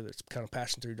just deer that's kind of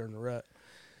passing through during the rut.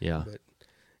 Yeah. But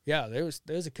yeah, there was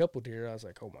a couple deer I was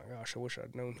like, oh my gosh, I wish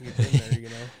I'd known he'd been there,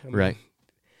 Right.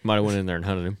 Might have went in there and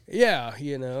hunted him. Yeah,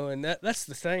 and that's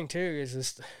the thing too, is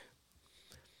just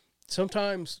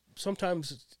sometimes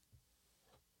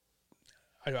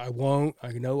I won't.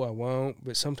 I know I won't,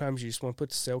 but sometimes you just want to put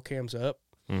the cell cams up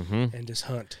and just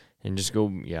hunt. And just go,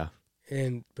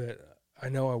 But I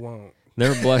know I won't.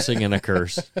 They're a blessing and a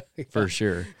curse, for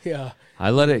sure. Yeah.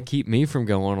 I let it keep me from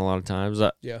going a lot of times.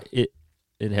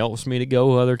 It helps me to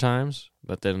go other times,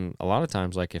 but then a lot of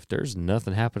times, like, if there's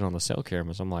nothing happening on the cell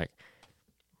cameras, I'm like,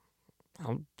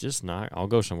 I'll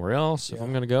go somewhere else if I'm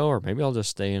going to go, or maybe I'll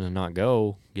just stay in and not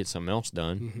go, get something else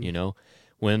done,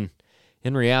 when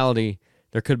in reality,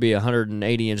 there could be a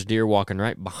 180-inch deer walking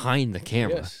right behind the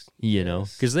camera,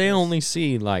 because they only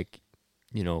see, like,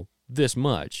 this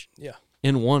much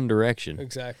in one direction.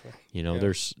 Exactly.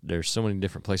 There's so many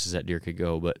different places that deer could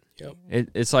go, but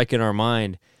it's like in our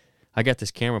mind, I got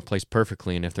this camera placed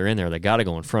perfectly, and if they're in there, they got to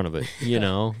go in front of it,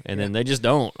 and then they just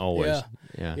don't always.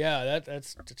 Yeah,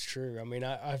 that's true.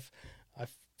 I've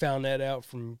found that out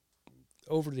from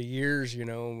over the years.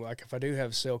 Like if I do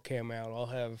have a cell cam out, I'll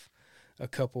have a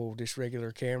couple just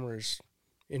regular cameras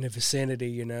in the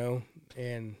vicinity, and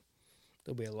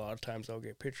there'll be a lot of times I'll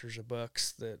get pictures of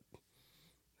bucks that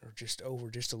are just over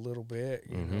just a little bit,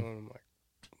 and I'm like,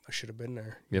 I should have been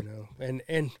there,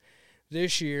 And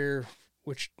this year,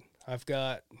 which I've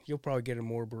got, you'll probably get a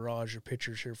more barrage of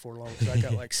pictures here for long, because I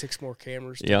got like 6 more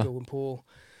cameras to go and pull.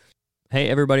 Hey,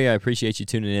 everybody, I appreciate you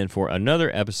tuning in for another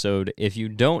episode. If you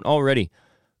don't already,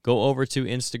 go over to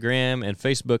Instagram and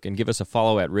Facebook and give us a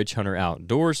follow at Ridge Hunter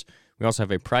Outdoors. We also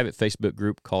have a private Facebook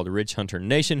group called Ridge Hunter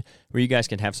Nation, where you guys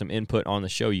can have some input on the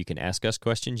show. You can ask us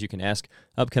questions. You can ask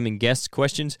upcoming guests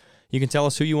questions. You can tell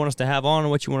us who you want us to have on and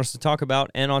what you want us to talk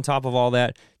about. And on top of all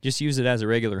that, just use it as a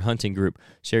regular hunting group.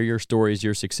 Share your stories,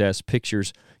 your success,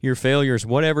 pictures, your failures,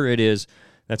 whatever it is.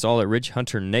 That's all at Ridge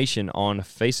Hunter Nation on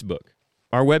Facebook.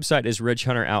 Our website is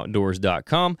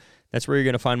ridgehunteroutdoors.com. That's where you're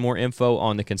going to find more info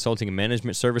on the consulting and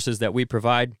management services that we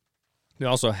provide. We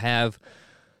also have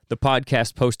the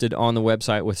podcast posted on the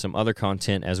website with some other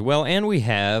content as well. And we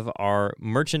have our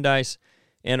merchandise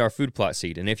and our food plot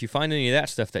seed. And if you find any of that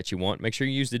stuff that you want, make sure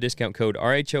you use the discount code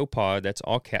RHO pod. That's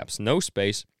all caps, no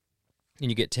space, and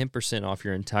you get 10% off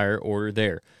your entire order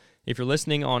there. If you're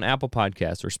listening on Apple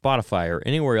Podcasts or Spotify or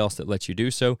anywhere else that lets you do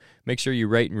so, make sure you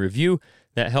rate and review.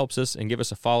 That helps us, and give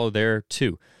us a follow there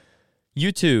too.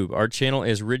 YouTube, our channel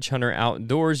is Ridge Hunter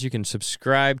Outdoors. You can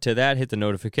subscribe to that, hit the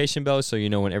notification bell so you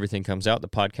know when everything comes out. The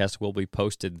podcast will be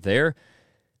posted there,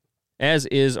 as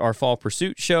is our Fall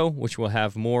Pursuit show, which we'll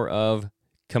have more of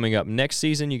coming up next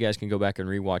season. You guys can go back and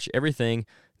rewatch everything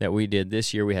that we did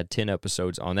this year. We had 10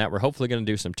 episodes on that. We're hopefully going to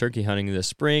do some turkey hunting this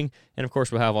spring, and of course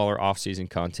we'll have all our off-season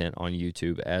content on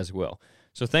YouTube as well.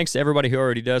 So thanks to everybody who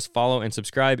already does follow and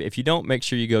subscribe. If you don't, make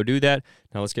sure you go do that.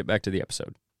 Now let's get back to the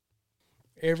episode.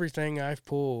 Everything I've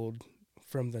pulled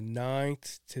from the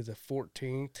 9th to the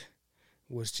 14th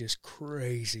was just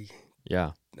crazy.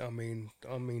 Yeah. I mean,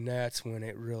 that's when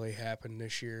it really happened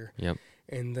this year. Yep.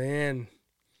 And then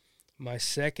my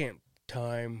second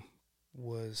time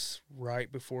was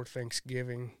right before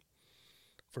Thanksgiving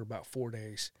for about 4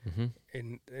 days. Mm-hmm.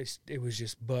 And it was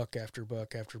just buck after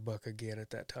buck after buck again at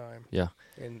that time. Yeah.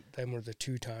 And them were the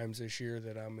 2 times this year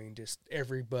that, I mean, just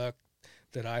every buck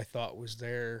that I thought was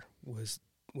there was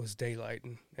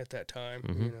daylighting at that time,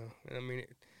 mm-hmm. you know. And I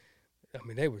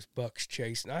mean, they was bucks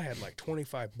chasing. I had like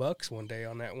 25 bucks one day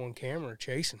on that one camera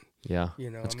chasing. Yeah, you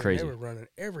know, that's crazy. They were running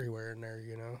everywhere in there,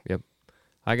 you know. Yep.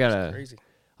 Crazy.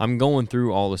 I'm going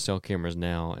through all the cell cameras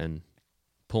now and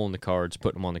pulling the cards,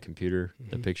 putting them on the computer,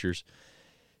 mm-hmm. the pictures.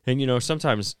 And, you know,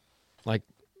 sometimes, like,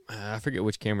 I forget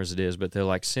which cameras it is, but they'll,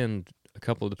 like, send a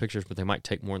couple of the pictures, but they might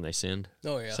take more than they send.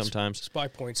 Oh, yeah. Sometimes. Spy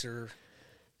points are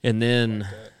and then, like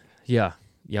that. Yeah,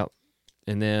 yep.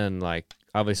 And then, like,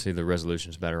 obviously the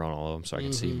resolution's better on all of them, so I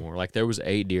can mm-hmm. see more. Like, there was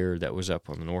a deer that was up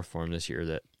on the North Farm this year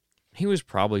that he was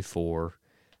probably 4,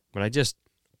 but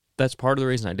that's part of the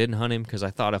reason I didn't hunt him, because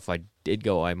I thought if I did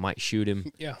go, I might shoot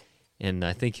him. Yeah. And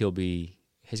I think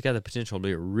he's got the potential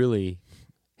to be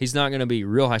he's not going to be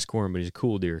real high scoring, but he's a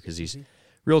cool deer because he's mm-hmm.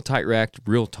 real tight racked,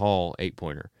 real tall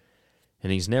 8-pointer.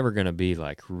 And he's never going to be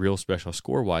like real special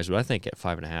score wise, but I think at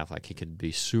 5.5, like he could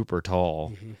be super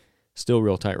tall, mm-hmm. still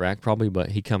real tight rack probably,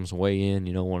 but he comes way in,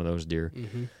 you know, one of those deer.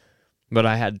 Mm-hmm. But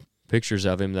I had pictures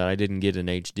of him that I didn't get in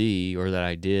HD, or that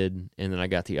I did, and then I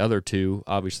got the other 2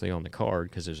 obviously on the card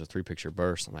because there's a 3-picture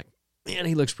burst. I'm like, man,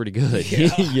 he looks pretty good,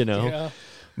 yeah. you know. Yeah.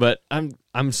 But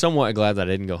I'm somewhat glad that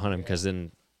I didn't go hunt him, because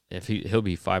then if he'll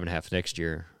be 5.5 next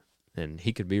year, and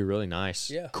he could be a really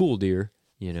nice, cool deer,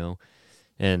 you know.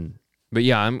 But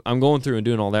yeah, I'm going through and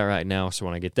doing all that right now. So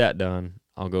when I get that done,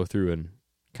 I'll go through and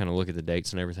kind of look at the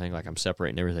dates and everything. Like, I'm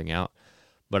separating everything out.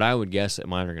 But I would guess that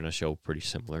mine are going to show pretty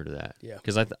similar to that. Yeah.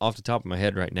 Because off the top of my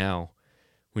head right now,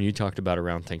 when you talked about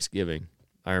around Thanksgiving,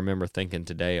 I remember thinking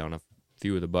today on a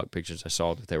few of the buck pictures I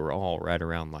saw that they were all right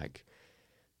around like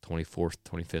 24th,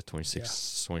 25th,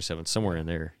 26th, 27th, somewhere in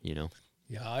there, you know.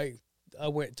 Yeah, I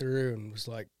went through and was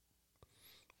like,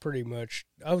 pretty much,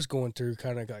 I was going through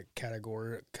kind of like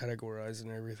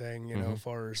categorizing everything, you know, mm-hmm. as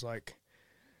far as like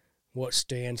what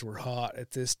stands were hot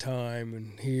at this time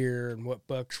and here, and what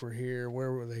bucks were here,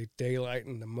 where were they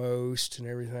daylighting the most and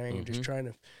everything, mm-hmm. and just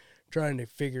trying to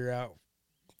figure out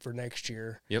for next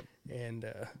year. Yep. And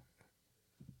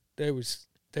there was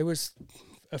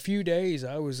a few days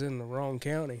I was in the wrong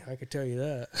county. I could tell you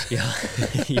that. Yeah.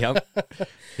 Yep.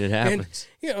 It happens.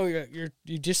 And, you know,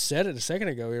 you just said it a second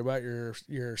ago about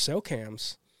your cell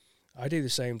cams. I do the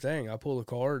same thing. I pull the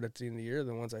card at the end of the year,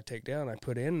 the ones I take down, I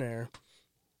put in there.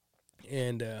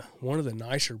 And one of the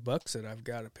nicer bucks that I've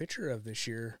got a picture of this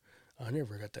year, I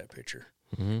never got that picture.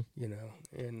 Mm-hmm. You know,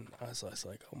 and I was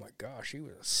like, oh my gosh, he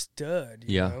was a stud.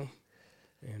 You know?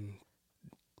 And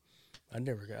I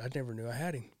never knew I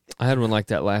had him. I had one like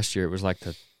that last year. It was like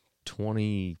the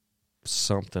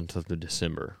 20-something to the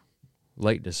December,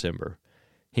 late December.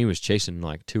 He was chasing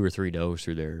like 2 or 3 does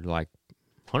through there, like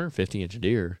 150-inch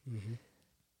deer. Mm-hmm.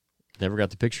 Never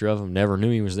got the picture of him. Never knew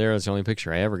he was there. That's the only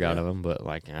picture I ever got of him. But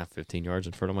like 15 yards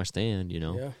in front of my stand, you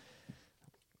know. Yeah.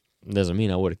 Doesn't mean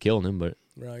I would have killed him, but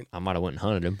right. I might have went and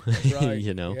hunted him. Right.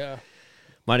 You know. Yeah.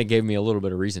 Might have gave me a little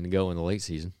bit of reason to go in the late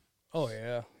season. Oh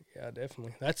yeah, yeah,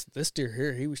 definitely. That's this deer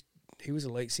here. He was a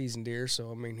late season deer,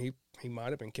 so I mean he might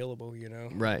have been killable, you know.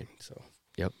 Right. So.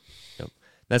 Yep.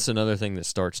 That's another thing that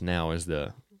starts now is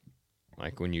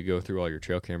like when you go through all your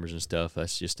trail cameras and stuff.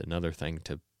 That's just another thing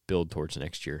to build towards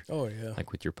next year. Oh yeah.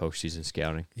 Like with your postseason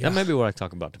scouting. Yeah. That may be what I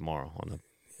talk about tomorrow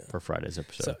for Friday's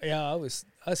episode. So yeah, I was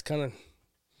kind of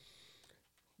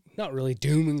not really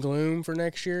doom and gloom for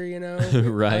next year, you know.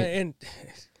 Right. And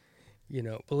you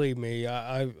know, believe me,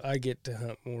 I get to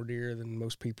hunt more deer than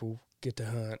most people get to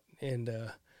hunt, and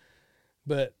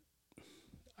but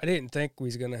I didn't think we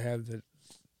was gonna have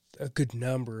a good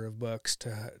number of bucks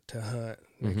to hunt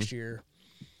next year,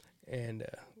 and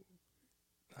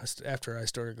after I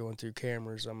started going through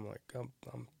cameras, I'm like,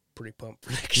 I'm pretty pumped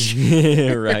for next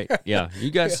year. Right. Yeah. You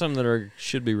got some that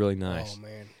should be really nice. Oh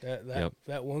man,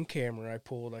 that one camera I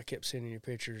pulled, I kept sending you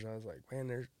pictures. I was like, man,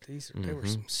 there were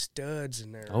some studs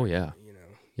in there. Oh yeah. You know.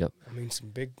 Yep. I mean, some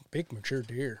big mature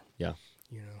deer. Yeah.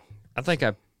 You know. I think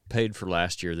I paid for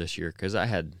last year this year because I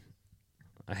had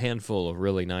a handful of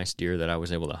really nice deer that I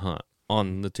was able to hunt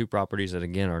on the 2 properties that,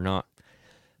 again, are not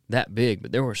that big.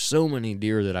 But there were so many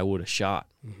deer that I would have shot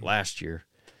last year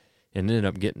and ended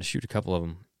up getting to shoot a couple of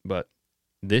them. But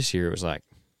this year it was like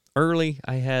early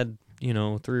I had, 3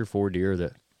 or 4 deer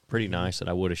that pretty nice that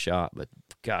I would have shot. But,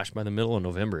 gosh, by the middle of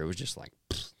November it was just like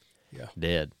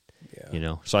dead.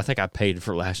 Yeah. So I think I paid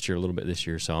for last year a little bit this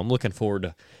year. So I'm looking forward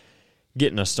to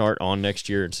getting a start on next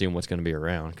year and seeing what's going to be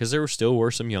around. Because there still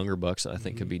were some younger bucks that I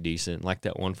think could be decent, like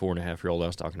that 1 4.5-year-old I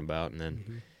was talking about. And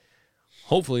then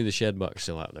hopefully the shed buck's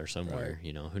still out there somewhere.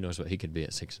 Right. Who knows what he could be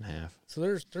at 6.5. So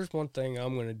there's one thing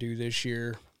I'm going to do this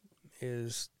year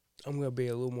is I'm going to be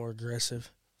a little more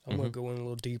aggressive. I'm going to go in a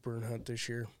little deeper and hunt this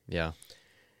year. Yeah.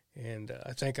 And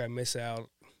I think I miss out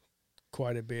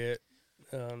quite a bit.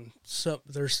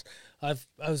 I've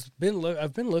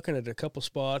been looking at a couple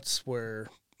spots where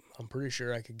I'm pretty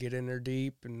sure I could get in there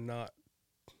deep and not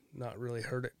really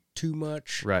hurt it too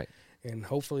much. Right. And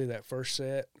hopefully that first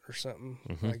set or something,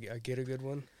 I get a good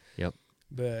one. Yep.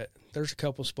 But there's a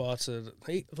couple spots that,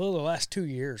 the last 2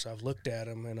 years I've looked at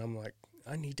them and I'm like,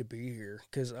 I need to be here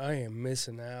because I am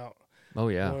missing out. Oh,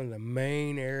 yeah. One of the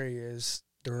main areas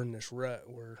during this rut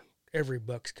where every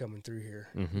buck's coming through here,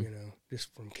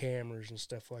 just from cameras and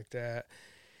stuff like that.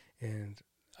 And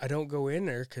I don't go in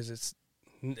there because it's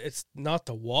not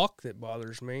the walk that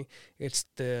bothers me. It's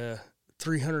the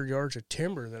 300 yards of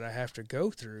timber that I have to go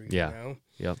through, you know?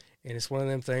 Yep. And it's one of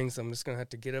them things I'm just going to have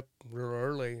to get up real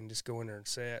early and just go in there and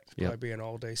set. It's probably be an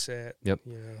all-day set. Yep.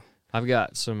 I've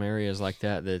got some areas like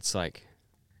that that's like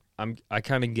I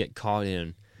kind of get caught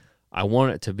in. I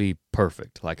want it to be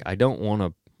perfect. Like I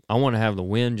want to have the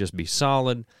wind just be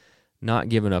solid, not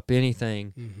giving up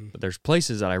anything. But there's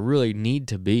places that I really need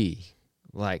to be.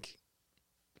 Like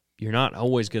you're not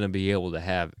always going to be able to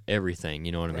have everything,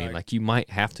 you know what I mean? Like you might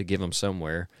have to give them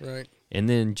somewhere. Right. And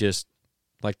then just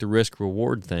like the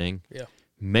risk-reward thing,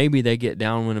 maybe they get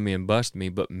downwind of me and bust me,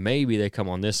 but maybe they come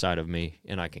on this side of me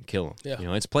and I can kill them.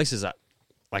 Yeah. It's places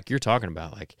like you're talking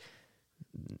about, like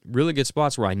really good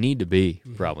spots where I need to be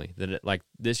probably. Like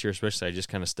this year especially, I just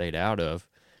kind of stayed out of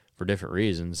for different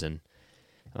reasons. And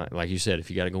like you said, if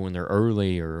you got to go in there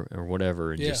early or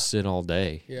whatever and just sit all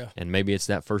day, and maybe it's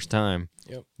that first time,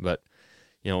 but,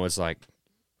 it's like,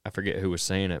 I forget who was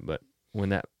saying it, but when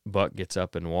that buck gets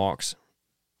up and walks,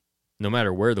 no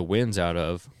matter where the wind's out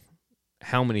of,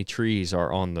 how many trees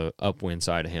are on the upwind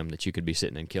side of him that you could be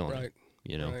sitting and killing him,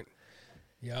 Right.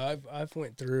 Yeah, I've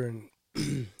went through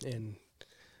and and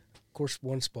of course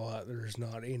one spot there's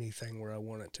not anything where I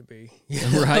want it to be.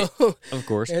 Right. Of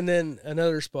course. And then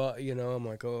another spot, I'm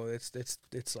like, oh,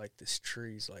 it's like this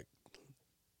tree's like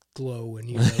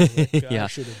glowing, like, I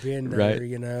should have been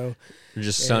there,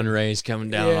 Just sun rays coming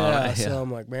down on it. So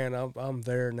I'm like, man, I'm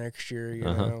there next year,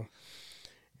 know.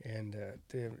 And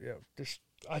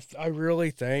I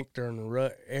really think during the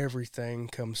rut everything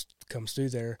comes through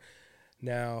there.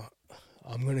 Now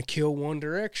I'm gonna kill one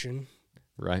direction,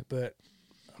 right? But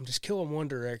I'm just killing one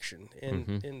direction,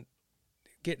 and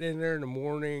getting in there in the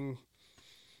morning.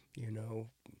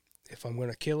 If I'm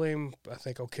gonna kill him, I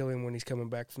think I'll kill him when he's coming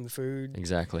back from the food.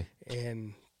 Exactly.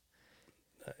 And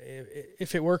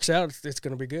if it works out, it's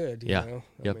gonna be good. You know?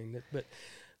 Yep. I mean, but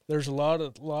there's a lot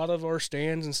of our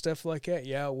stands and stuff like that.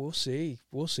 Yeah, we'll see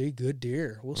good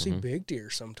deer. We'll see big deer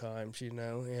sometimes,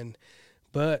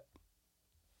 but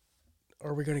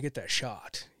are we going to get that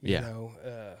shot?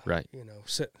 Right.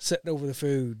 Sitting over the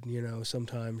food,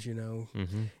 sometimes,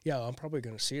 yeah, I'm probably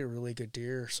going to see a really good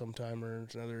deer sometime or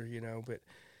another, but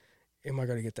am I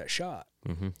going to get that shot?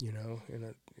 And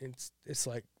it's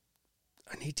like,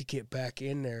 I need to get back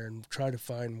in there and try to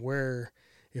find where,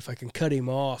 if I can cut him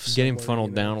off. Get him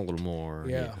funneled down a little more.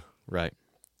 Yeah. Right.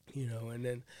 And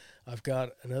then I've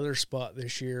got another spot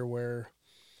this year where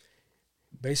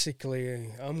basically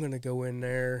I'm going to go in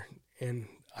there and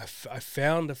I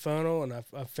found a funnel, and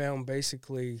I found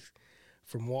basically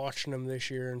from watching them this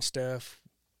year and stuff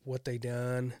what they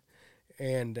done.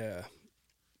 And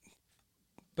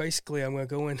basically I'm going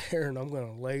to go in there and I'm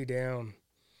going to lay down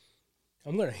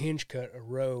I'm going to hinge cut a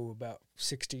row about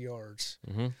 60 yards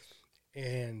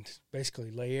and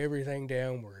basically lay everything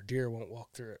down where a deer won't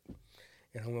walk through it.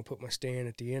 And I'm going to put my stand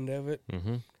at the end of it,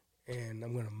 and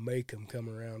I'm going to make them come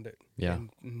around it. Yeah. And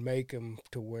make them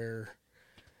to where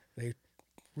they're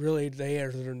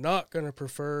not going to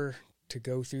prefer to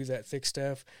go through that thick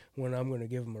stuff when I'm going to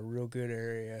give them a real good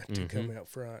area to come out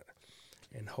front.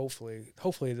 And hopefully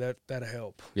that'll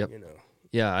help. Yep. You know.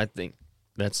 Yeah, I think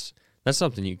that's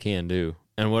something you can do.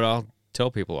 And what I'll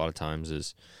tell people a lot of times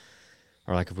is,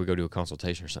 or like if we go to a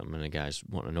consultation or something and the guys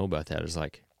want to know about that, is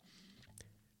like,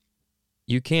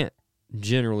 you can't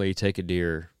generally take a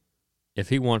deer, if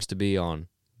he wants to be on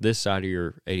this side of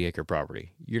your 80-acre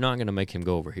property, you're not going to make him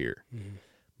go over here.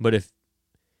 But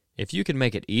if you can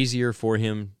make it easier for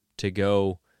him to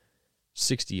go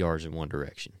 60 yards in one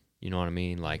direction, you know what I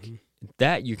mean? Like,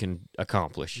 that you can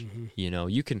accomplish. You know,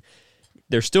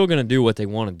 they're still going to do what they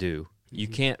want to do. You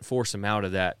can't force them out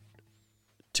of that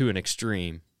to an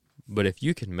extreme. But if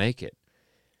you can make it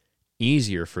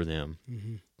easier for them,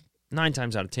 9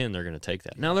 times out of 10, they're going to take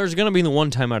that. Now, there's going to be the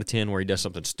 1 time out of 10 where he does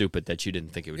something stupid that you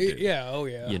didn't think he would do. Yeah, oh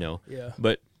yeah. You know? Yeah.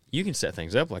 But you can set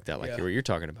things up like that, like what you're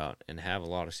talking about, and have a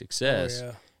lot of success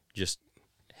just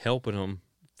helping them,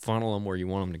 funnel them where you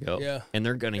want them to go. Yeah. And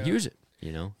they're going to use it,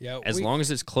 you know? Yeah. As long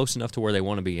as it's close enough to where they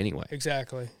want to be anyway.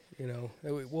 Exactly. You know,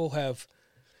 we'll have,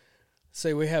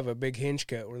 say we have a big hinge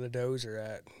cut where the does are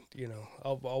at, you know,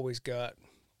 I've always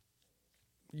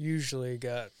usually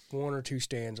got 1 or 2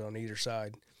 stands on either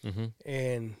side.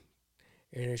 And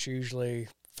it's usually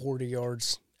 40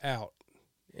 yards out.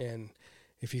 And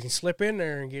if you can slip in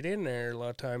there and get in there, a lot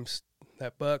of times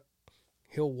that buck,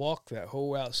 he'll walk that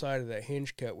whole outside of that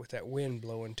hinge cut with that wind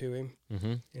blowing to him.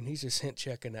 And he's just hint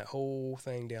checking that whole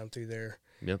thing down through there.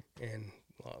 Yep. And,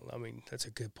 well, I mean, that's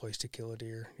a good place to kill a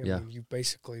deer. I Yeah. mean, you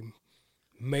basically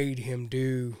made him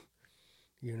do,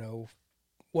 you know,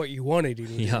 what you wanted him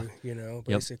to do, you know,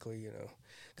 basically, you know.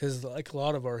 Because like a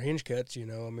lot of our hinge cuts, you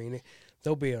know, I mean,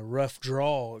 there'll be a rough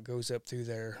draw that goes up through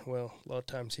there. Well, a lot of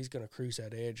times he's going to cruise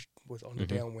that edge on the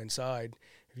downwind side.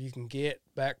 If you can get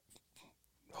back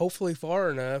hopefully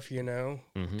far enough, you know,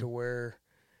 to where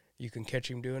you can catch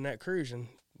him doing that cruising,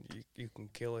 you can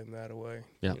kill him that way.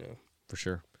 Yeah, you know? For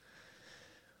sure.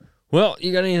 Well,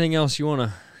 you got anything else you want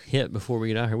to hit before we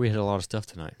get out here? We had a lot of stuff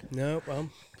tonight. Nope,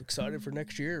 I'm excited for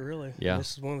next year, really. Yeah.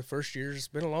 This is one of the first years. It's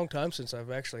been a long time since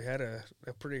I've actually had a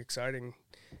pretty exciting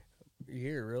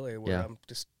year, really, where I'm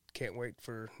just can't wait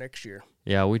for next year.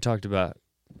 Yeah, we talked about,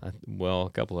 a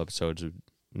couple episodes of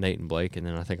Nate and Blake, and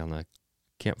then I think on the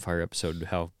campfire episode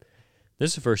how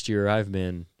this is the first year I've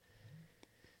been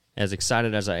as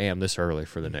excited as I am this early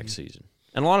for the next season.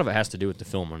 And a lot of it has to do with the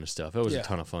filming and stuff. It was a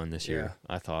ton of fun this year,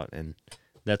 I thought, and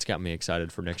that's got me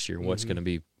excited for next year, what's going to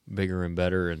be bigger and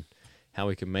better and how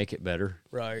we can make it better.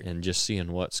 Right. And just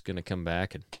seeing what's going to come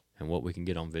back and what we can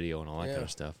get on video and all that kind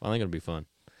of stuff. I think it'll be fun.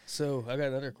 So I got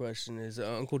another question. Is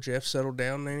Uncle Jeff settled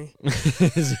down any?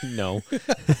 No.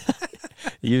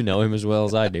 You know him as well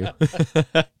as I do.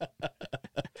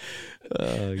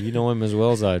 You know him as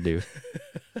well as I do.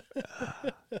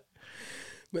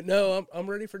 But no, I'm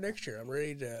ready for next year. I'm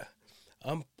ready to.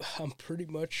 I'm pretty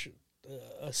much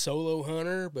a solo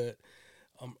hunter, but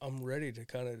I'm ready to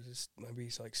kind of just maybe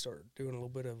like start doing a little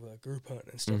bit of a group hunt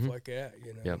and stuff like that.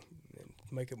 You know, and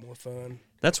make it more fun.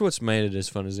 That's what's made it as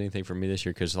fun as anything for me this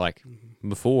year. Because like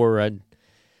before, I'd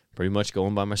pretty much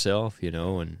going by myself, you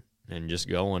know, and just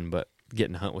going, but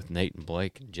getting to hunt with Nate and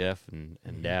Blake and Jeff and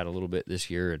Dad a little bit this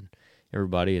year and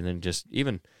everybody, and then just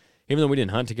even though we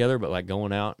didn't hunt together, but like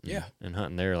going out and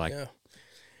hunting there, like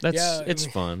it's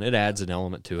fun. It adds an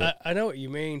element to it. I know what you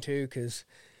mean too, because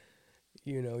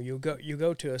you know you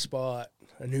go to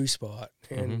a new spot,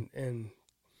 and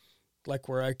like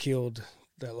where I killed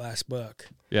that last buck.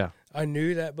 Yeah, I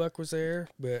knew that buck was there,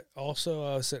 but also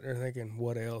I was sitting there thinking,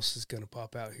 what else is going to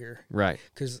pop out here? Right,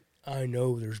 because I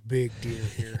know there's big deer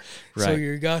here. Right. So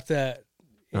you got that.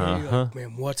 You're like,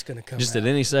 man, what's going to come just out? at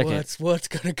any second. What's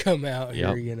going to come out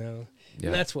here, you know? Yep.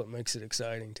 And that's what makes it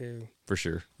exciting, too. For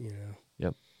sure. You know?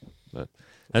 Yep. But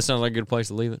that sounds like a good place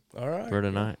to leave it. All right. For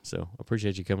tonight. So I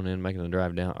appreciate you coming in, making the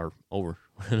drive down, or over.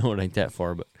 I know it ain't that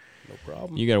far, but. No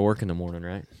problem. You got to work in the morning,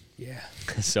 right? Yeah.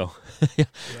 So. Yeah.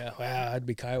 Wow, I'd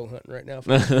be coyote hunting right now.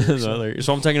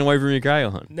 So I'm taking away from your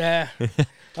coyote hunt. Nah.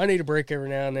 I need a break every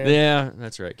now and then. Yeah,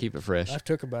 that's right. Keep it fresh. I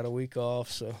took about a week off,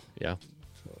 so. Yeah.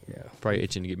 Yeah. Probably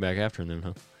itching to get back after them,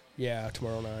 huh? Yeah,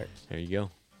 tomorrow night. There you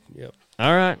go. Yep.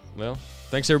 All right. Well,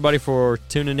 thanks everybody for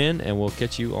tuning in, and we'll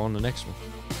catch you on the next one.